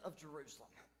rest of Jerusalem.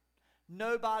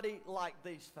 Nobody like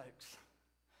these folks.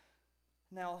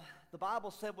 Now, the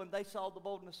Bible said when they saw the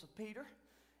boldness of Peter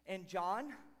and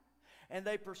John, and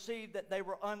they perceived that they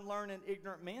were unlearned and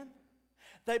ignorant men,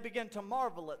 they began to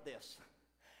marvel at this.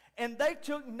 And they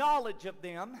took knowledge of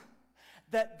them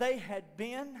that they had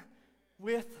been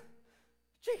with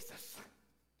Jesus.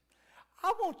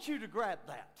 I want you to grab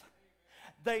that.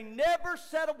 They never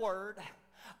said a word.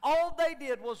 All they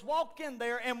did was walk in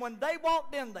there, and when they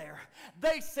walked in there,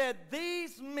 they said,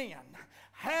 these men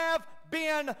have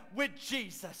been with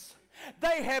Jesus.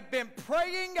 They have been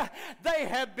praying. They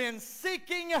have been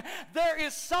seeking. There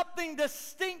is something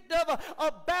distinctive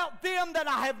about them that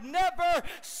I have never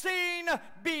seen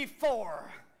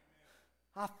before.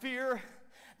 I fear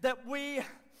that we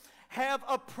have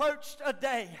approached a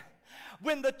day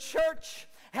when the church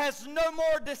has no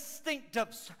more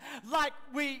distinctives like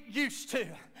we used to.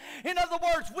 In other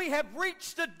words, we have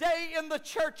reached a day in the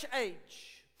church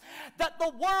age that the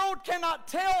world cannot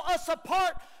tell us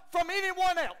apart from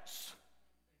anyone else.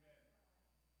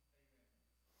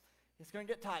 It's going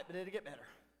to get tight, but it'll get better.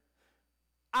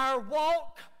 Our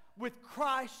walk with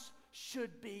Christ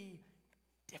should be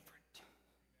different.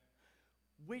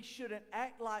 We shouldn't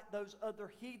act like those other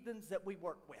heathens that we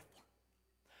work with.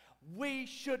 We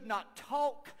should not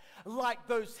talk like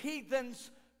those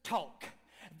heathens talk.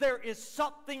 There is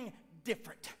something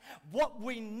different. What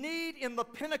we need in the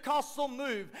Pentecostal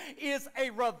move is a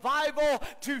revival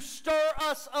to stir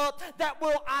us up that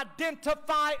will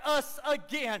identify us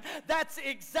again. That's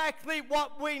exactly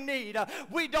what we need.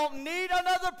 We don't need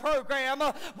another program.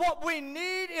 What we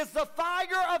need is the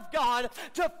fire of God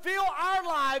to fill our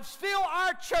lives, fill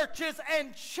our churches,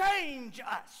 and change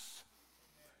us.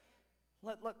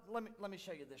 Let me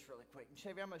show you this really quick. And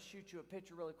Chevy, I'm going to shoot you a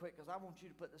picture really quick because I want you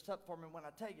to put this up for me when I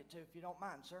tell you to, if you don't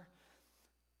mind, sir.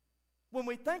 When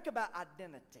we think about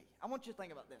identity, I want you to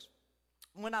think about this.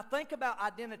 When I think about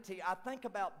identity, I think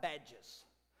about badges.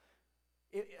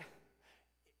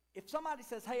 If somebody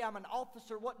says, hey, I'm an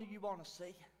officer, what do you want to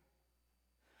see?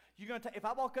 You're going to if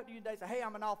I walk up to you today and say, hey,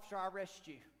 I'm an officer, I arrest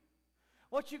you.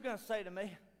 What you going to say to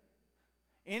me?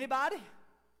 Anybody?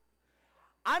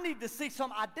 I need to see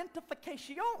some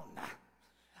identification.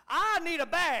 I need a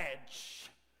badge.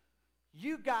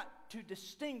 You got to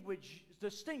distinguish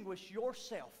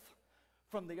yourself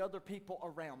from the other people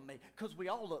around me because we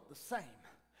all look the same.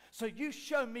 So you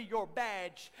show me your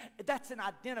badge. That's an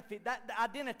identity.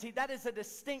 That is a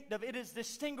distinctive. It is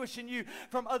distinguishing you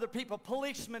from other people.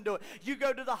 Policemen do it. You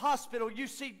go to the hospital. You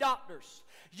see doctors.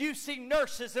 You see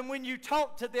nurses. And when you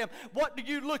talk to them, what do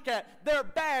you look at? Their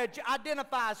badge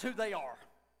identifies who they are.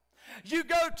 You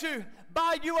go to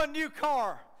buy you a new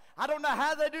car. I don't know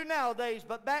how they do nowadays,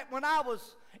 but back when I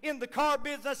was in the car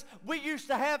business, we used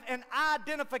to have an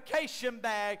identification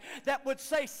bag that would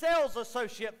say sales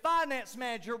associate, finance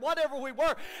manager, whatever we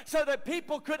were, so that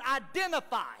people could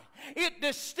identify. It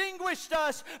distinguished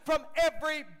us from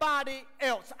everybody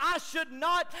else. I should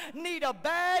not need a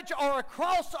badge or a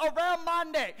cross around my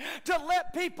neck to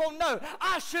let people know.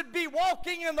 I should be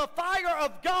walking in the fire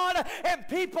of God, and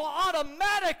people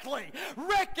automatically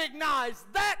recognize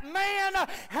that man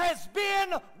has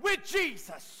been with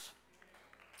Jesus.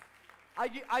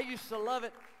 I used to love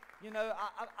it. You know,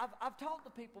 I've talked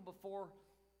to people before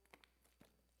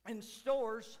in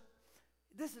stores.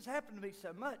 This has happened to me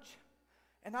so much.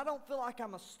 And I don't feel like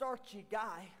I'm a starchy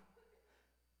guy.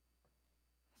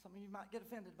 Some of you might get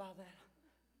offended by that.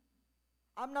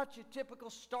 I'm not your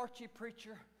typical starchy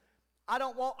preacher. I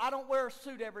don't wear a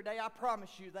suit every day. I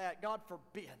promise you that. God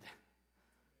forbid.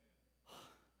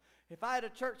 If I had a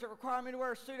church that required me to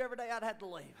wear a suit every day, I'd have to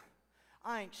leave.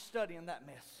 I ain't studying that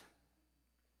mess.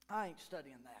 I ain't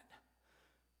studying that.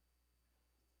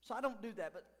 So I don't do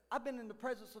that, but I've been in the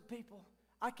presence of people,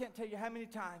 I can't tell you how many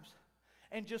times,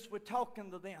 and just with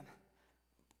talking to them,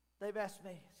 they've asked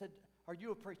me, said, are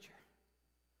you a preacher?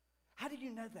 How do you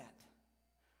know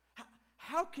that?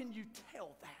 How can you tell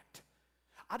that?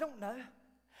 I don't know.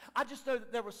 I just know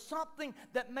that there was something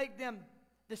that made them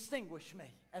distinguish me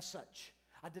as such.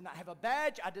 I did not have a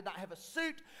badge. I did not have a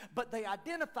suit, but they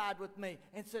identified with me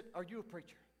and said, are you a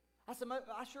preacher? I said,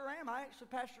 I sure am. I actually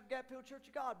pastored Gap Hill Church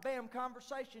of God. Bam,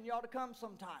 conversation. You ought to come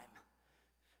sometime.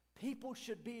 People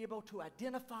should be able to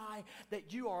identify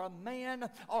that you are a man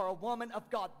or a woman of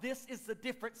God. This is the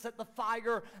difference that the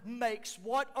fire makes.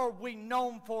 What are we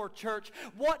known for, church?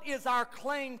 What is our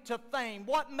claim to fame?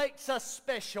 What makes us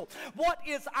special? What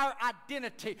is our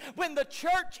identity? When the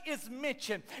church is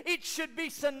mentioned, it should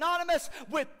be synonymous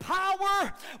with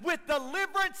power, with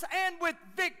deliverance, and with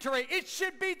victory. It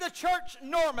should be the church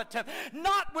normative,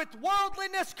 not with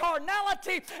worldliness,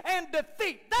 carnality, and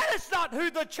defeat. That is not who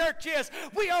the church is.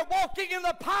 We are walking in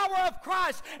the power of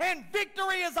Christ, and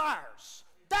victory is ours.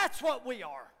 That's what we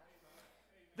are.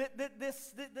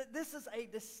 This is a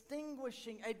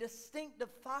distinctive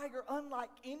fire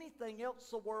unlike anything else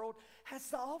the world has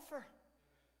to offer.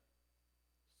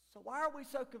 So why are we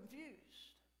so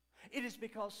confused? It is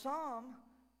because some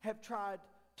have tried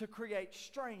to create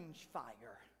strange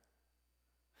fire.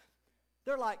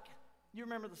 They're like, you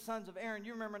remember the sons of Aaron.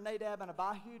 You remember Nadab and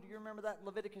Abihu. Do you remember that?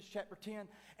 Leviticus chapter 10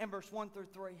 and verse 1 through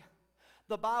 3.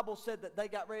 The Bible said that they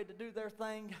got ready to do their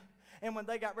thing. And when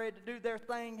they got ready to do their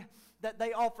thing, that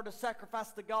they offered a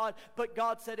sacrifice to God. But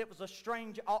God said it was a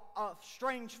strange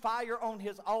fire on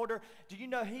his altar. Do you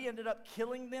know he ended up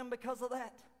killing them because of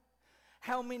that?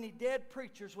 How many dead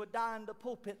preachers would die in the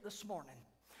pulpit this morning?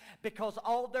 Because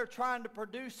all they're trying to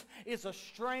produce is a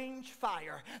strange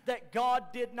fire that God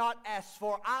did not ask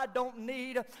for. I don't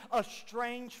need a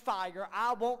strange fire.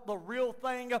 I want the real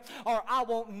thing, or I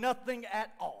want nothing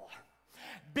at all.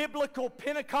 Biblical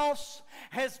Pentecost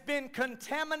has been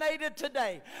contaminated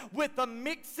today with a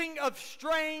mixing of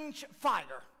strange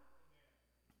fire.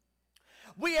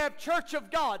 We have Church of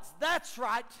Gods. That's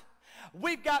right.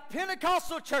 We've got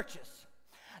Pentecostal churches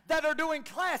that are doing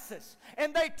classes,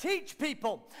 and they teach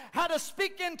people how to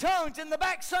speak in tongues in the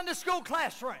back Sunday school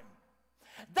classroom.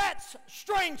 That's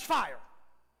strange fire.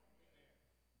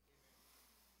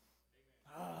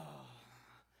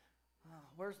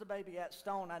 Where's the baby at?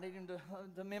 Stone. I need him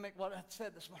to mimic what I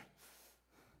said this morning.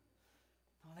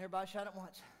 Everybody shout at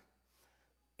once.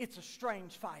 It's a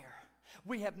strange fire.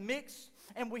 We have mixed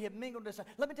and we have mingled this.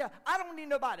 Let me tell you, I don't need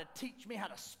nobody to teach me how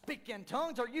to speak in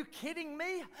tongues. Are you kidding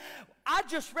me? I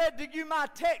just read to you my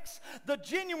text. The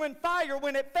genuine fire,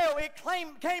 when it fell, it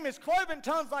came as cloven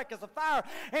tongues like as a fire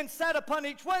and sat upon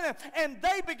each one of them. And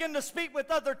they began to speak with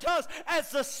other tongues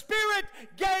as the Spirit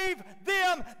gave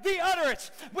them the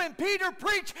utterance. When Peter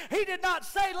preached, he did not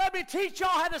say, let me teach y'all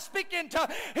how to speak in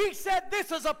tongues. He said,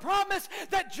 this is a promise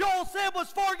that Joel said was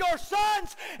for your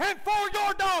sons and for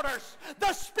your daughters.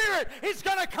 The Spirit is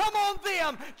going to come on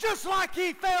them just like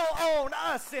he fell on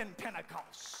us in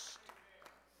Pentecost.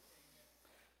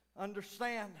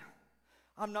 Understand,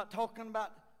 I'm not talking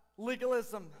about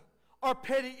legalism or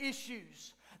petty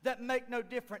issues that make no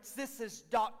difference. This is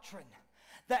doctrine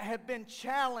that have been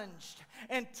challenged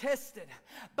and tested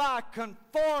by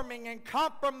conforming and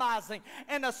compromising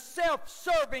and a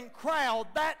self-serving crowd.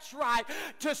 That's right,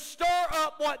 to stir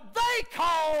up what they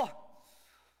call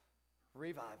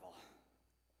revival.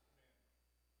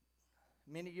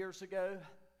 Many years ago,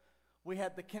 we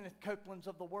had the Kenneth Copelands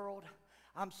of the world.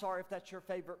 I'm sorry if that's your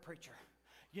favorite preacher.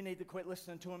 You need to quit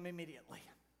listening to him immediately.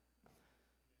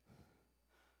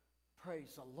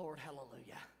 Praise the Lord.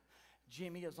 Hallelujah.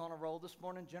 Jimmy is on a roll this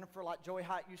morning. Jennifer, like Joey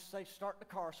Hyatt used to say, start the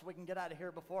car so we can get out of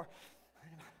here before.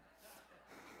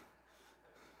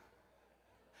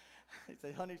 He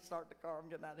said, honey, start the car. I'm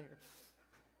getting out of here.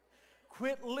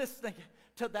 Quit listening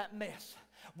to that mess.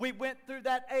 We went through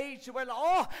that age where,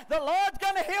 oh, the Lord's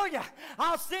going to heal you.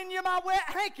 I'll send you my wet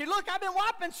hanky. Look, I've been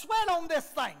wiping sweat on this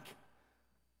thing.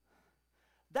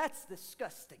 That's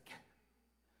disgusting.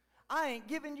 I ain't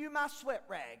giving you my sweat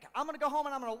rag. I'm going to go home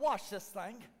and I'm going to wash this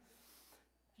thing.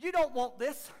 You don't want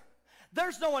this.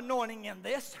 There's no anointing in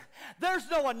this. There's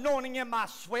no anointing in my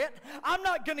sweat. I'm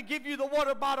not going to give you the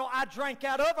water bottle I drank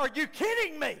out of. Are you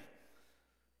kidding me?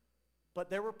 But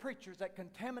there were preachers that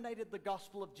contaminated the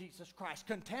gospel of Jesus Christ,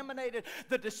 contaminated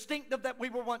the distinctive that we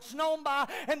were once known by,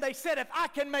 and they said, if I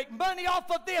can make money off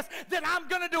of this, then I'm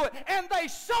going to do it. And they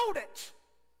sold it.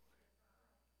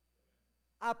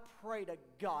 I pray to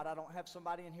God I don't have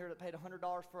somebody in here that paid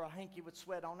 $100 for a hanky with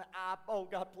sweat on it. Oh,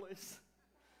 God, please.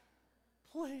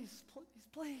 Please, please,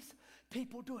 please.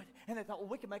 People do it. And they thought, well,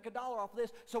 we can make $1 off of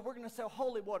this, so we're going to sell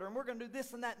holy water, and we're going to do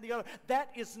this and that and the other. That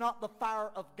is not the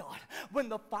fire of God. When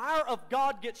the fire of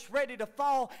God gets ready to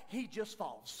fall, he just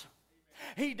falls.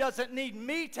 He doesn't need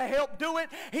me to help do it.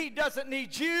 He doesn't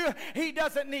need you. He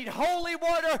doesn't need holy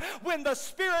water. When the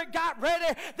Spirit got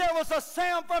ready, there was a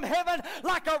sound from heaven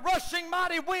like a rushing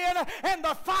mighty wind, and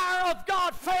the fire of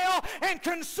God fell and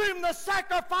consumed the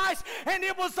sacrifice, and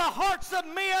it was the hearts of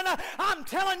men. I'm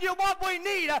telling you, what we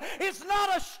need is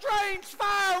not a strange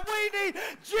fire. We need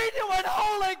genuine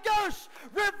Holy Ghost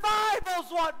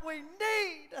revival's what we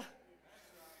need.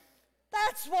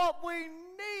 That's what we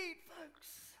need,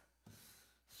 folks.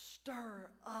 Stir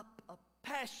up a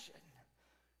passion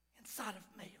inside of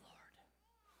me, Lord.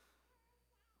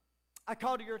 I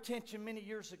called to your attention many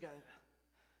years ago.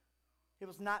 It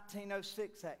was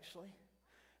 1906, actually.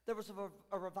 There was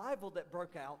a revival that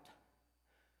broke out.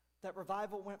 That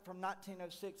revival went from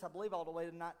 1906, I believe, all the way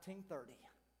to 1930.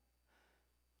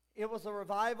 It was a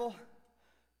revival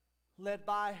led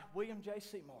by William J.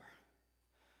 Seymour.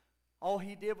 All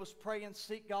he did was pray and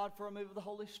seek God for a move of the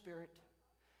Holy Spirit.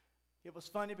 It was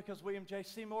funny because William J.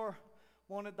 Seymour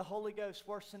wanted the Holy Ghost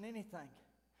worse than anything.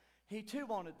 He too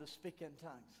wanted to speak in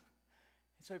tongues.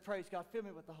 And so he prays, God, fill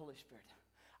me with the Holy Spirit.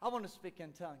 I want to speak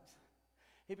in tongues.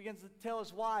 He begins to tell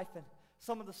his wife and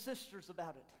some of the sisters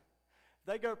about it.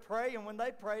 They go pray, and when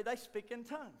they pray, they speak in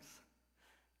tongues.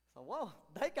 So, well,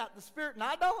 they got the Spirit and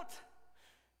I don't.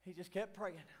 He just kept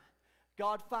praying.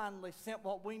 God finally sent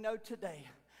what we know today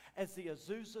as the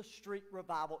Azusa Street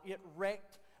Revival. It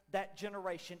wrecked that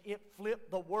generation. It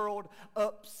flipped the world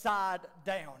upside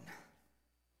down.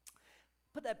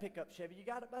 Put that pick up, Chevy. You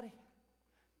got it, buddy?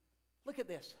 Look at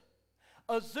this.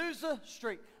 Azusa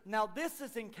Street. Now, this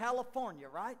is in California,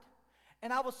 right?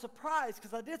 And I was surprised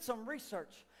because I did some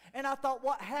research. And I thought,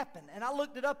 what happened? And I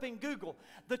looked it up in Google.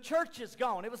 The church is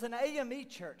gone. It was an AME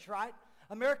church, right?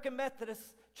 American Methodist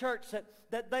church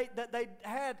that they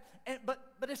had, but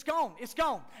it's gone. It's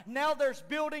gone. Now there's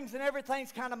buildings and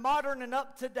everything's kind of modern and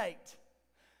up to date.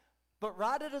 But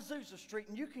right at Azusa Street,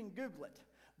 and you can Google it,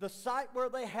 the site where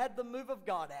they had the move of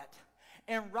God at,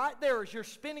 and right there as you're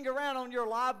spinning around on your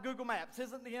live Google Maps,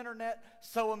 isn't the internet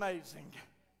so amazing?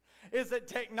 Isn't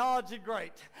technology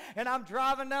great? And I'm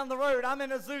driving down the road. I'm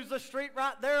in Azusa Street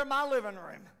right there in my living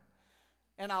room.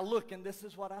 And I look, and this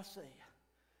is what I see.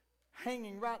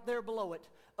 Hanging right there below it,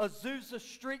 Azusa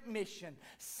Street Mission,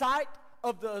 site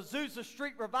of the Azusa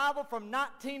Street Revival from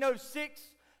 1906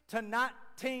 to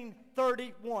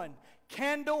 1931.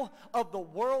 Candle of the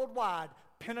worldwide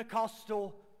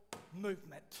Pentecostal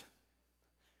movement.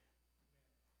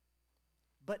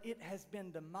 But it has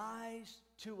been demised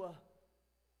to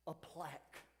a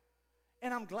plaque.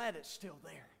 And I'm glad it's still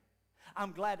there.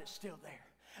 I'm glad it's still there.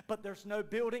 But there's no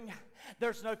building.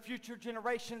 There's no future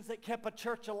generations that kept a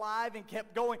church alive and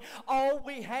kept going. All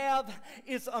we have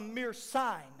is a mere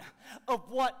sign of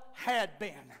what had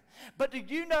been. But do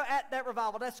you know at that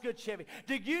revival, that's good, Chevy.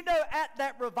 Do you know at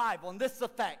that revival, and this is a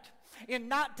fact, in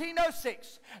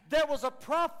 1906, there was a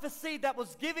prophecy that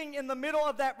was given in the middle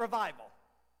of that revival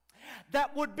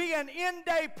that would be an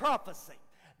end-day prophecy.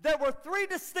 There were three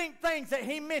distinct things that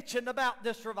he mentioned about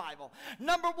this revival.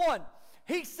 Number one,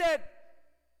 he said,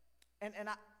 and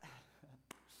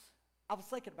I was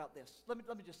thinking about this. Let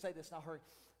me just say this and I'll hurry.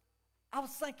 I was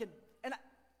thinking, and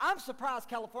I'm surprised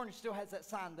California still has that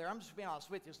sign there. I'm just being honest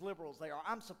with you, as liberal as they are.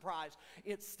 I'm surprised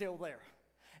it's still there.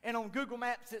 And on Google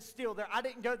Maps, it's still there. I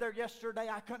didn't go there yesterday.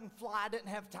 I couldn't fly. I didn't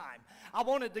have time. I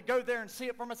wanted to go there and see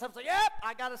it for myself. So, yep,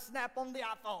 I got a snap on the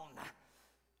iPhone.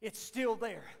 It's still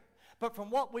there. But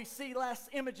from what we see, last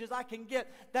images I can get,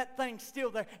 that thing's still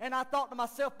there. And I thought to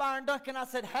myself, Byron Duncan, I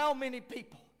said, how many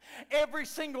people, every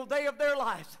single day of their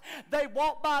lives, they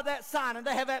walk by that sign and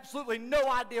they have absolutely no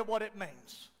idea what it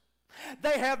means.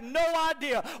 They have no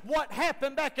idea what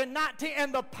happened back in 19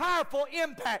 and the powerful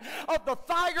impact of the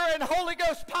fire and Holy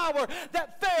Ghost power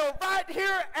that fell right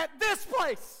here at this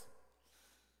place.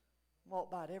 Walk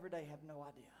by it every day, have no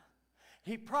idea.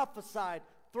 He prophesied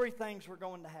three things were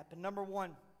going to happen. Number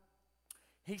one,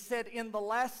 he said in the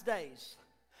last days,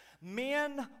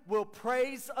 men will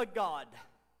praise a God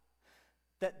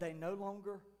that they no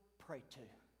longer pray to.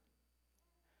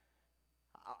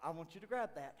 I want you to grab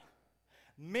that.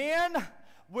 Men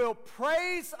will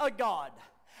praise a God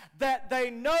that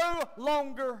they no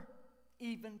longer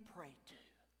even pray to.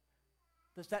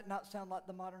 Does that not sound like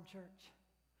the modern church?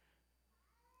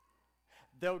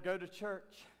 They'll go to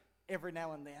church every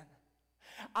now and then.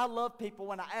 I love people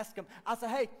when I ask them, I say,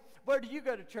 hey, where do you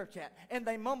go to church at? And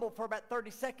they mumble for about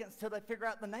 30 seconds till they figure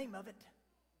out the name of it.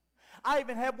 I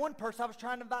even had one person I was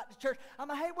trying to invite to church. I'm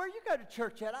like, hey, where you go to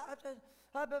church at?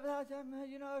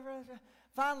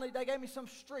 Finally, they gave me some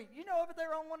street. You know, over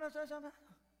there on one of those.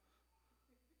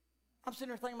 I'm sitting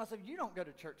there thinking to myself, you don't go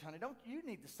to church, honey. You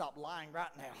need to stop lying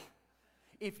right now.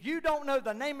 If you don't know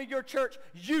the name of your church,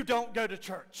 you don't go to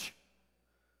church.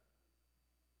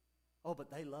 Oh,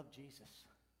 but they love Jesus.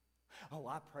 Oh,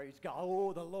 I praise God.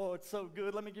 Oh, the Lord's so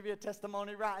good. Let me give you a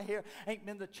testimony right here. Ain't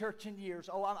been to church in years.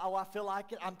 I feel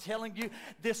like it. I'm telling you,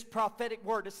 this prophetic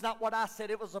word, it's not what I said.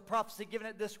 It was a prophecy given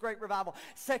at this great revival.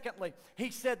 Secondly,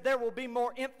 he said there will be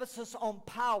more emphasis on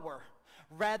power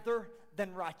rather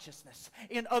than righteousness.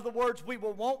 In other words, we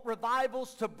will want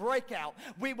revivals to break out.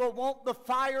 We will want the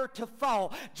fire to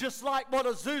fall, just like what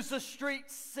Azusa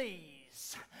Street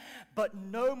sees. But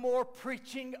no more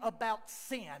preaching about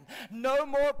sin. No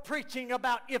more preaching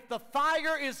about if the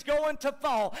fire is going to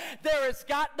fall. There has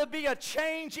got to be a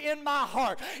change in my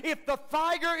heart. If the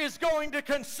fire is going to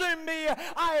consume me,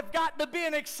 I have got to be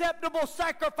an acceptable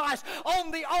sacrifice on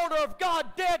the altar of God,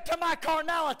 dead to my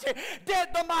carnality,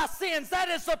 dead to my sins. That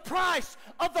is the price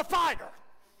of the fire.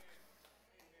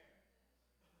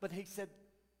 But he said,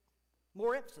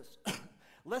 more emphasis.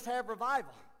 Let's have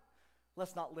revival.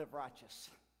 Let's not live righteous.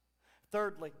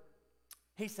 Thirdly,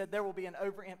 he said there will be an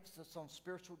overemphasis on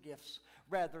spiritual gifts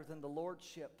rather than the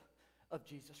lordship of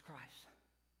Jesus Christ.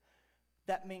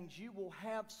 That means you will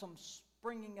have some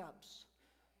springing ups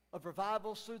of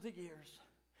revivals through the years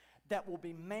that will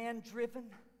be man-driven,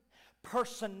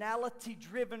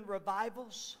 personality-driven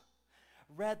revivals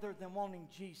rather than wanting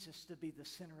Jesus to be the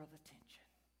center of attention.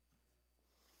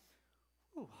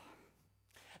 Ooh.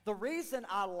 The reason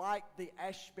I liked the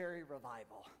Ashbury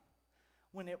revival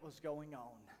when it was going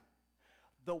on,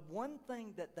 the one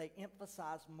thing that they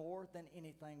emphasized more than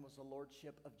anything was the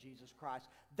lordship of Jesus Christ.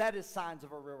 That is signs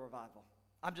of a real revival.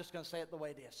 I'm just going to say it the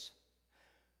way it is.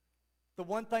 The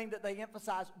one thing that they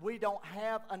emphasize, we don't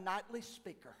have a nightly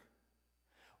speaker.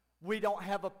 We don't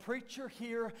have a preacher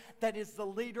here that is the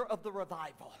leader of the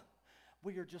revival.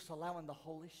 We are just allowing the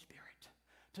Holy Spirit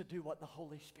to do what the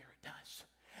Holy Spirit does.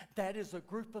 That is a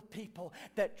group of people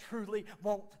that truly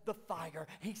want the fire.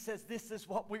 He says this is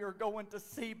what we are going to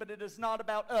see, but it is not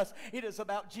about us. It is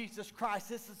about Jesus Christ.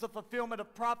 This is the fulfillment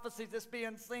of prophecies that's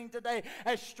being seen today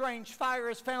as strange fire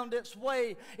has found its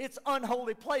way, its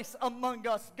unholy place among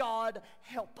us. God,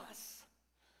 help us.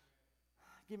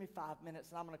 Give me 5 minutes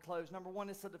and I'm going to close. Number one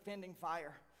is the defending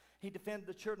fire. He defended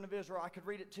the children of Israel. I could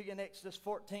read it to you in Exodus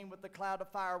 14 with the cloud of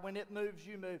fire. When it moves,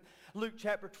 you move. Luke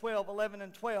chapter 12, 11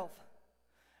 and 12.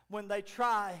 When they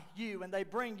try you and they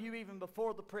bring you even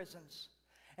before the prisons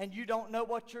and you don't know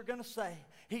what you're going to say,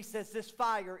 he says this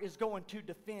fire is going to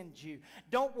defend you.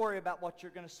 Don't worry about what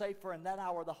you're going to say, for in that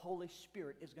hour the Holy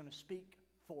Spirit is going to speak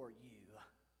for you.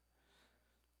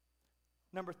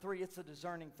 Number three, it's a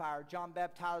discerning fire. John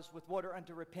baptized with water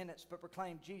unto repentance, but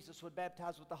proclaimed Jesus would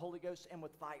baptize with the Holy Ghost and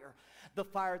with fire. The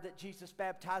fire that Jesus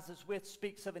baptizes with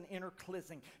speaks of an inner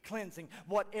cleansing.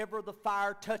 Whatever the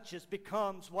fire touches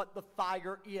becomes what the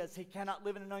fire is. He cannot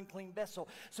live in an unclean vessel.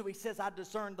 So he says, I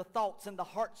discern the thoughts and the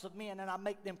hearts of men, and I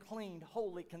make them clean,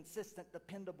 holy, consistent,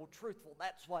 dependable, truthful.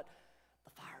 That's what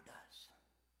the fire does.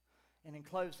 And in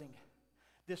closing,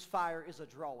 this fire is a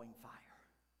drawing fire.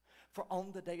 For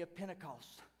on the day of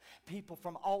Pentecost, people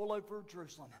from all over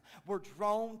Jerusalem were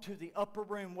drawn to the upper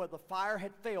room where the fire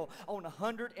had fell on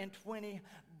 120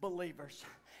 believers.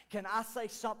 Can I say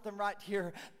something right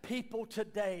here? People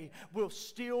today will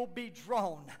still be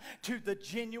drawn to the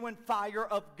genuine fire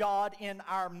of God in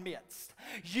our midst.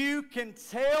 You can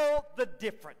tell the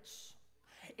difference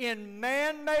in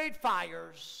man-made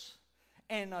fires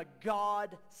and a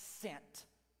God-sent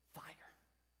fire.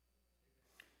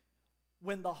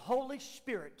 When the Holy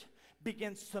Spirit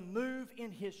begins to move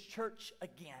in His church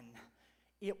again,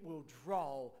 it will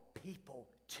draw people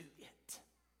to it.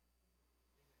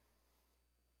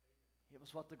 It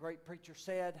was what the great preacher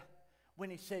said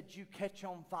when he said, you catch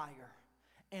on fire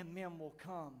and men will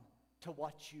come to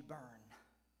watch you burn.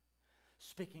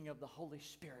 Speaking of the Holy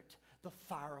Spirit, the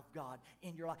fire of God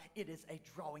in your life. It is a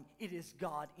drawing. It is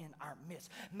God in our midst.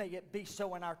 May it be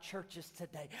so in our churches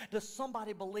today. Does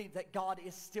somebody believe that God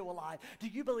is still alive? Do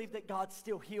you believe that God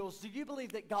still heals? Do you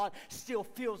believe that God still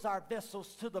fills our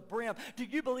vessels to the brim? Do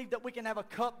you believe that we can have a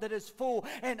cup that is full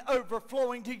and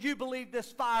overflowing? Do you believe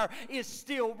this fire is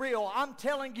still real? I'm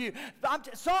telling you,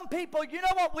 some people, you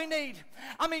know what we need?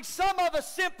 I mean, some of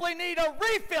us simply need a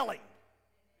refilling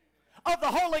of the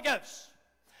Holy Ghost.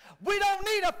 We don't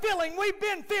need a filling. We've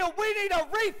been filled. We need a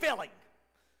refilling.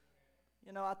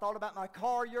 You know, I thought about my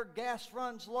car. Your gas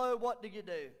runs low. What do you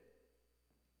do?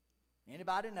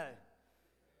 Anybody know?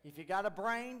 If you got a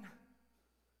brain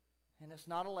and it's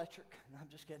not electric. No, I'm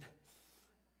just kidding.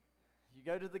 You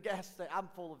go to the gas station. I'm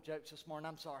full of jokes this morning.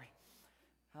 I'm sorry.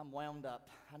 I'm wound up.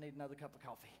 I need another cup of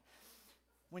coffee.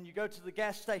 When you go to the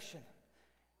gas station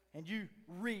and you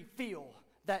refill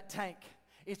that tank,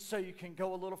 it's so you can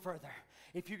go a little further.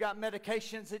 If you got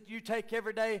medications that you take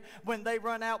every day, when they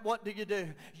run out, what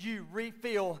do? You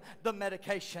refill the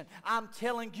medication. I'm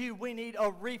telling you, we need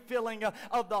a refilling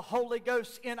of the Holy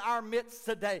Ghost in our midst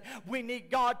today. We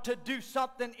need God to do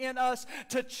something in us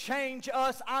to change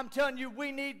us. I'm telling you,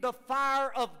 we need the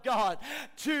fire of God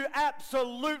to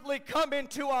absolutely come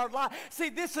into our life. See,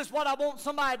 this is what I want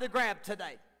somebody to grab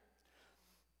today.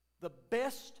 The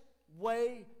best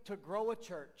way to grow a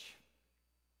church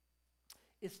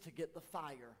is to get the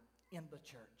fire in the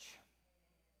church.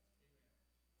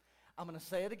 I'm going to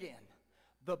say it again.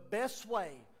 The best way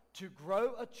to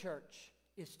grow a church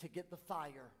is to get the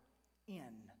fire in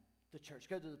the church.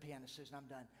 Go to the piano, Susan. I'm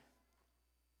done.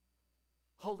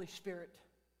 Holy Spirit,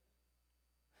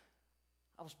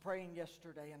 I was praying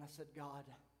yesterday and I said, God,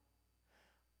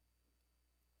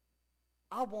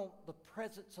 I want the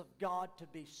presence of God to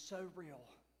be so real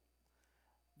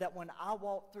that when I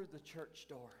walk through the church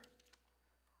door,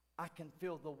 I can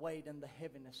feel the weight and the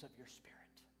heaviness of your Spirit.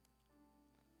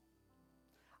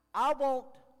 I want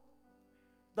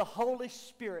the Holy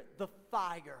Spirit, the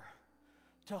fire,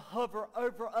 to hover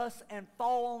over us and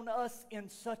fall on us in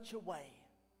such a way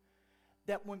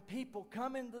that when people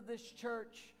come into this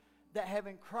church that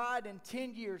haven't cried in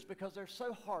 10 years because they're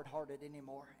so hard-hearted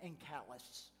anymore and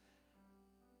callous,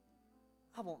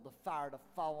 I want the fire to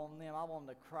fall on them. I want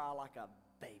them to cry like a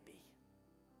baby.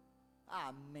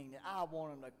 I mean it. I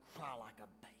want them to cry like a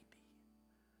baby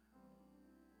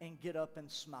and get up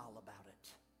and smile about it.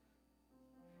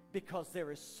 Because there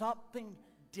is something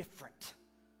different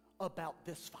about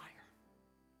this fire.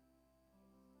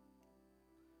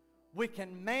 We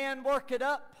can man work it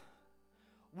up.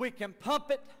 We can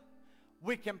pump it.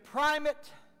 We can prime it.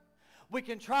 We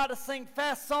can try to sing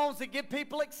fast songs that get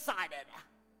people excited.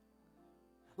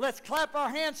 Let's clap our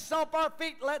hands, stomp our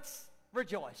feet, let's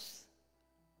rejoice.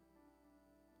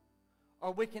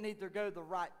 Or we can either go the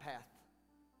right path.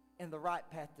 And the right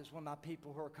path is when my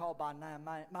people who are called by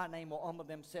my name will humble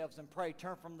themselves and pray,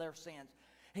 turn from their sins.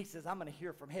 He says, I'm going to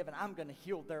hear from heaven. I'm going to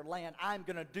heal their land. I'm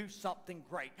going to do something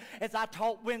great. As I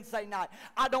taught Wednesday night,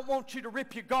 I don't want you to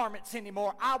rip your garments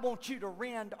anymore. I want you to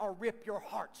rend or rip your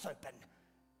hearts open.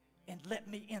 And let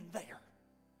me in there.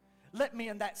 Let me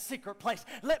in that secret place.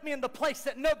 Let me in the place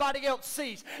that nobody else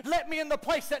sees. Let me in the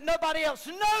place that nobody else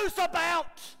knows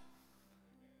about.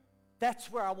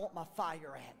 That's where I want my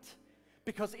fire at,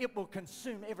 because it will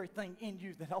consume everything in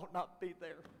you that ought not be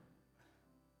there.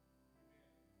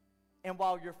 And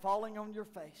while you're falling on your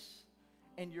face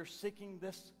and you're seeking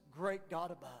this great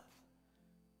God above,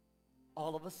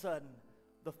 all of a sudden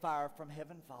the fire from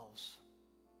heaven falls.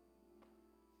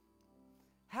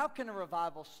 How can a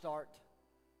revival start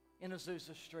in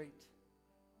Azusa Street?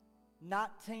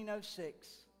 1906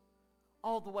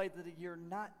 all the way to the year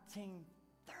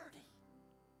 1930.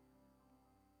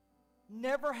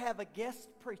 Never have a guest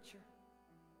preacher.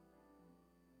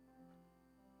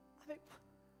 I mean,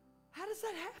 how does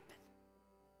that happen?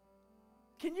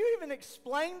 Can you even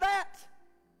explain that?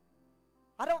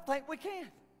 I don't think we can.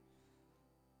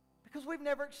 Because we've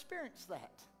never experienced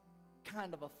that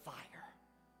kind of a fire.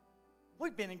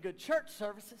 We've been in good church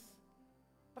services,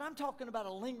 but I'm talking about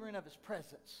a lingering of His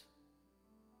presence,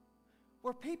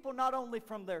 where people not only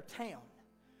from their town,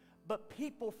 but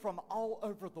people from all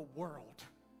over the world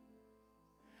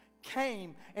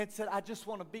came and said, I just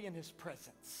want to be in His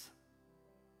presence.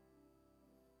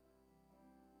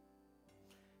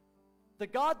 The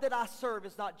God that I serve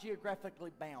is not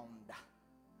geographically bound.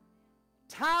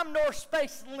 Time nor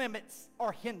space limits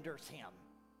or hinders Him.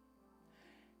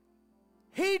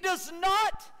 He does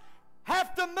not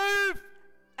have to move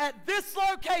at this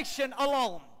location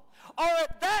alone or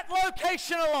at that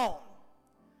location alone.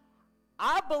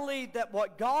 I believe that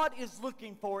what God is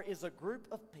looking for is a group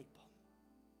of people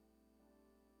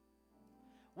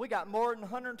We got more than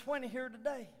 120 here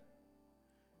today.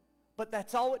 But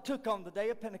that's all it took on the day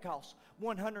of Pentecost,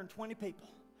 120 people.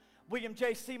 William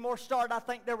J. Seymour started, I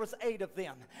think there was 8 of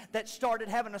them that started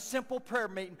having a simple prayer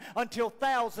meeting until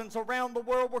thousands around the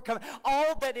world were coming.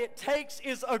 All that it takes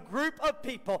is a group of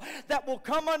people that will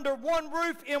come under one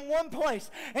roof in one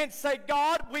place and say,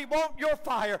 God, we want your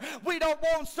fire. We don't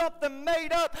want something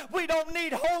made up. We don't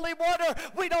need holy water.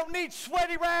 We don't need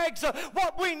sweaty rags.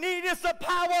 What we need is the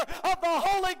power of the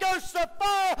Holy Ghost to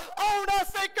fall on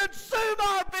us and consume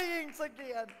our beings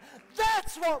again.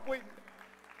 That's what we need.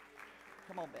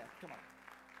 Come on, Beth. Come on.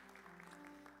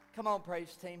 Come on,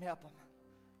 praise team. Help them.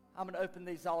 I'm going to open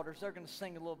these altars. They're going to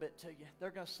sing a little bit to you.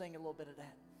 They're going to sing a little bit of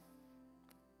that.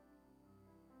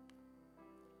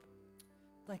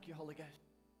 Thank you, Holy Ghost.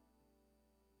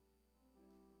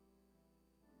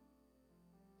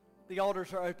 The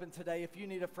altars are open today. If you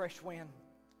need a fresh wind,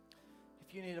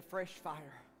 if you need a fresh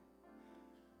fire,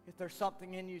 if there's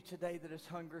something in you today that is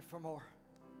hungry for more,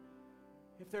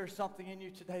 if there's something in you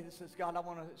today that says, God, I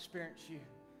want to experience you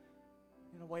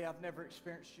in a way I've never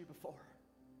experienced you before.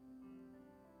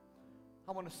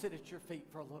 I want to sit at your feet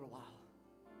for a little while.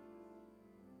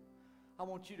 I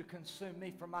want you to consume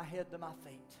me from my head to my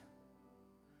feet.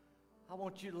 I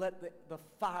want you to let the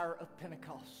fire of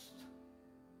Pentecost,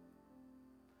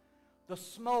 the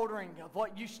smoldering of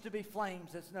what used to be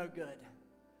flames that's no good,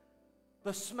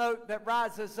 the smoke that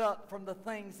rises up from the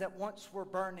things that once were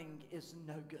burning is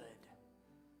no good.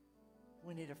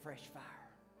 We need a fresh fire.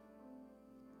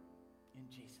 In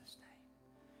Jesus' name.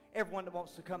 Everyone that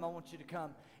wants to come, I want you to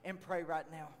come and pray right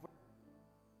now.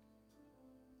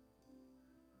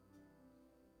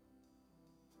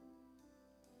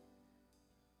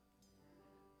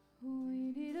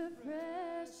 We need a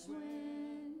fresh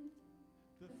wind,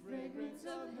 the fragrance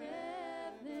of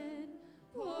heaven.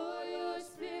 Pour your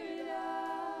spirit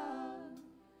out.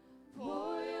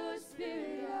 Pour your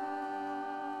spirit out.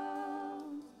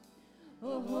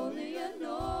 Oh, holy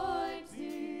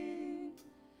anointing,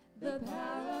 the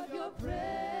power of your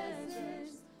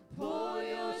presence. Pour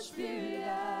your spirit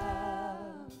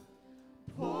out.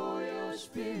 Pour your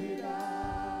spirit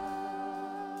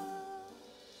out.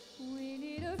 We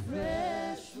need a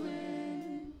fresh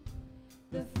wind,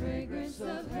 the fragrance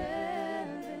of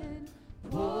heaven.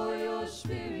 Pour your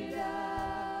spirit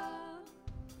out.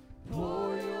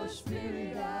 Pour your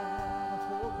spirit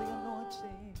out. A holy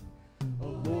anointing. A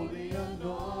holy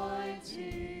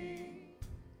anointing,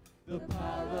 the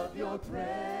power of your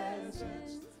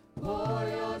presence. Pour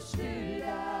your spirit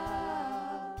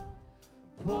out.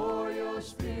 Pour your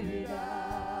spirit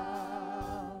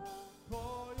out.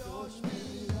 Pour your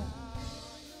spirit out.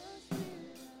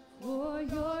 Pour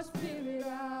your spirit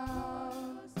out.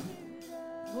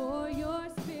 Pour your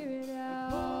spirit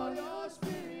out. Pour your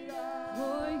spirit out.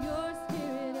 Pour your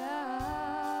spirit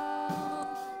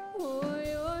out. Pour your spirit out. Pour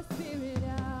your spirit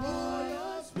out. Pour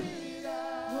your spirit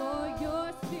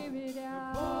out.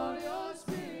 Pour your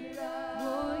spirit out.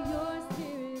 Pour your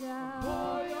spirit out.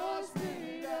 Pour your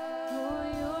spirit out. Pour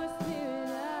your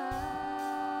spirit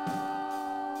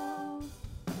out.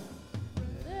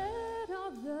 Let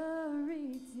all the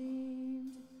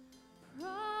redeemed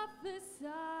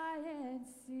prophesy and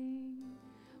sing.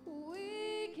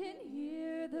 We can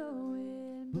hear the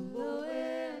wind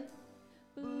blowing,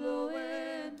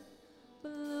 blowing,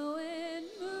 blowing.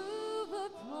 Move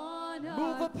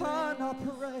upon our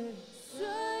parade.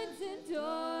 Sons and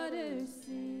daughters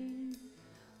sing.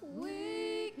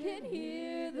 We can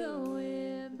hear the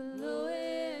wind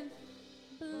blowing,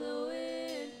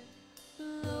 blowing,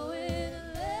 blowing.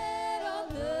 Let all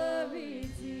the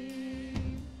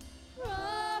redeemed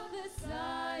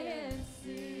prophesy and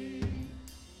sing.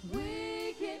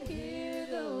 We can hear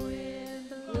the wind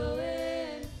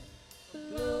blowing,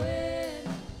 blowing,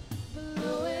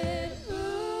 blowing.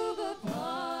 Move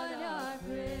upon our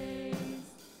praise.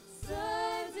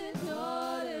 Sons and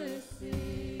daughters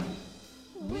sing.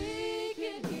 We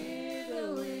can hear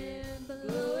the wind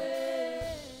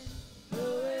blowing,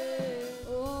 blowing.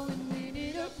 Oh, and we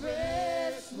need a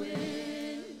fresh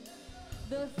wind,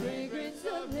 the fragrance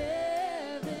of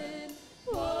heaven.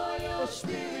 Pour your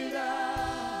spirit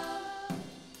out.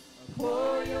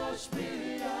 Pour your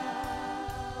spirit out.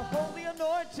 A holy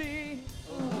anointing.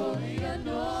 A holy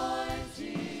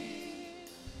anointing,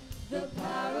 the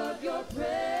power of your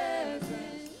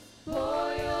presence.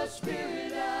 Pour your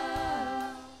spirit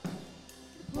out.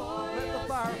 Pour Let your the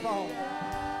fire fall. spirit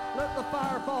out. Let the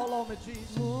fire fall on me,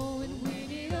 Jesus. Oh, and we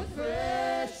need a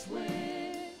fresh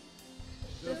wind,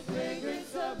 the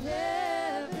fragrance of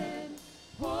heaven.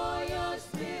 Pour your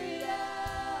spirit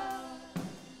out.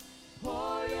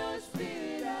 Pour your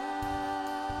spirit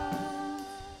out.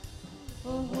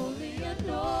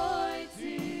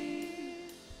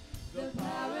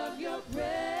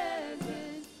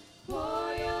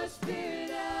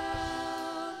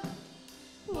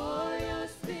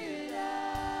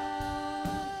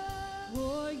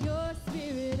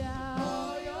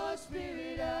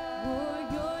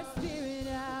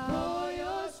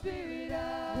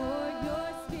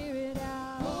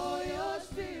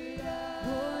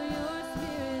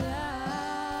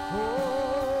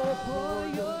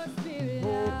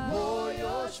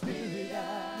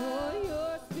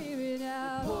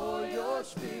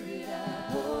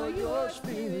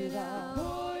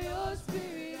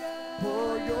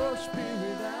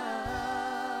 Spirit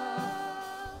out.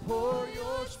 Pour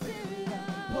your Spirit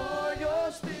out. Pour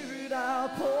your Spirit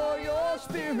out. Pour your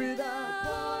Spirit out.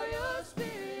 Pour your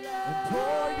Spirit out. And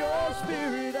pour your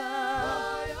Spirit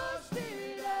out.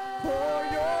 Pour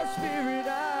your Spirit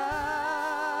out.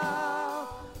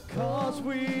 'Cause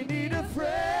we need a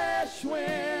fresh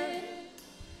wind,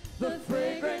 the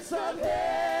fragrance of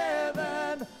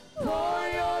heaven. Pour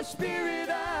your Spirit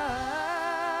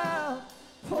out.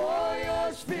 Pour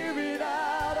your Spirit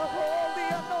out. A holy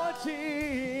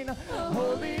anointing. A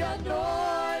holy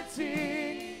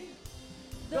anointing.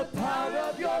 The power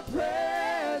of your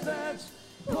presence.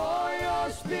 Pour your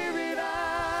Spirit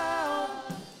out.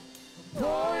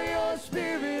 Pour your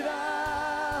Spirit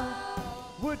out.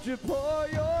 Would you pour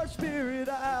your Spirit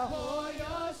out? Pour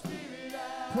your Spirit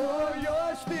out. Pour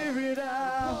your Spirit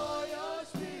out. Pour your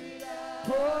Spirit out.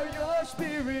 Pour your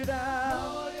Spirit out.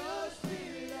 Pour your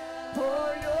Spirit out.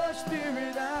 Pour your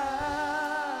Spirit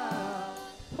out.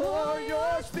 Pour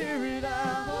your Spirit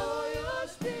out. Pour your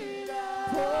Spirit out.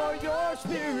 Pour your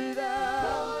Spirit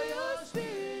out. Pour your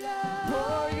Spirit out.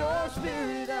 Pour your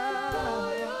Spirit out.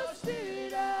 Pour your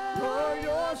Spirit out. Pour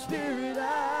your Spirit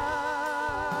out.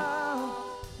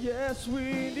 Yes, we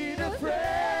need a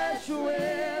fresh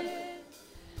wind,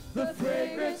 the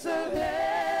fragrance of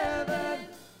heaven.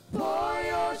 Pour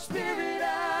your Spirit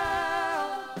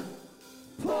out.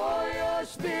 Pour your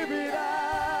Spirit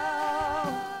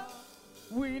out.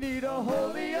 We need a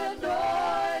holy anointing.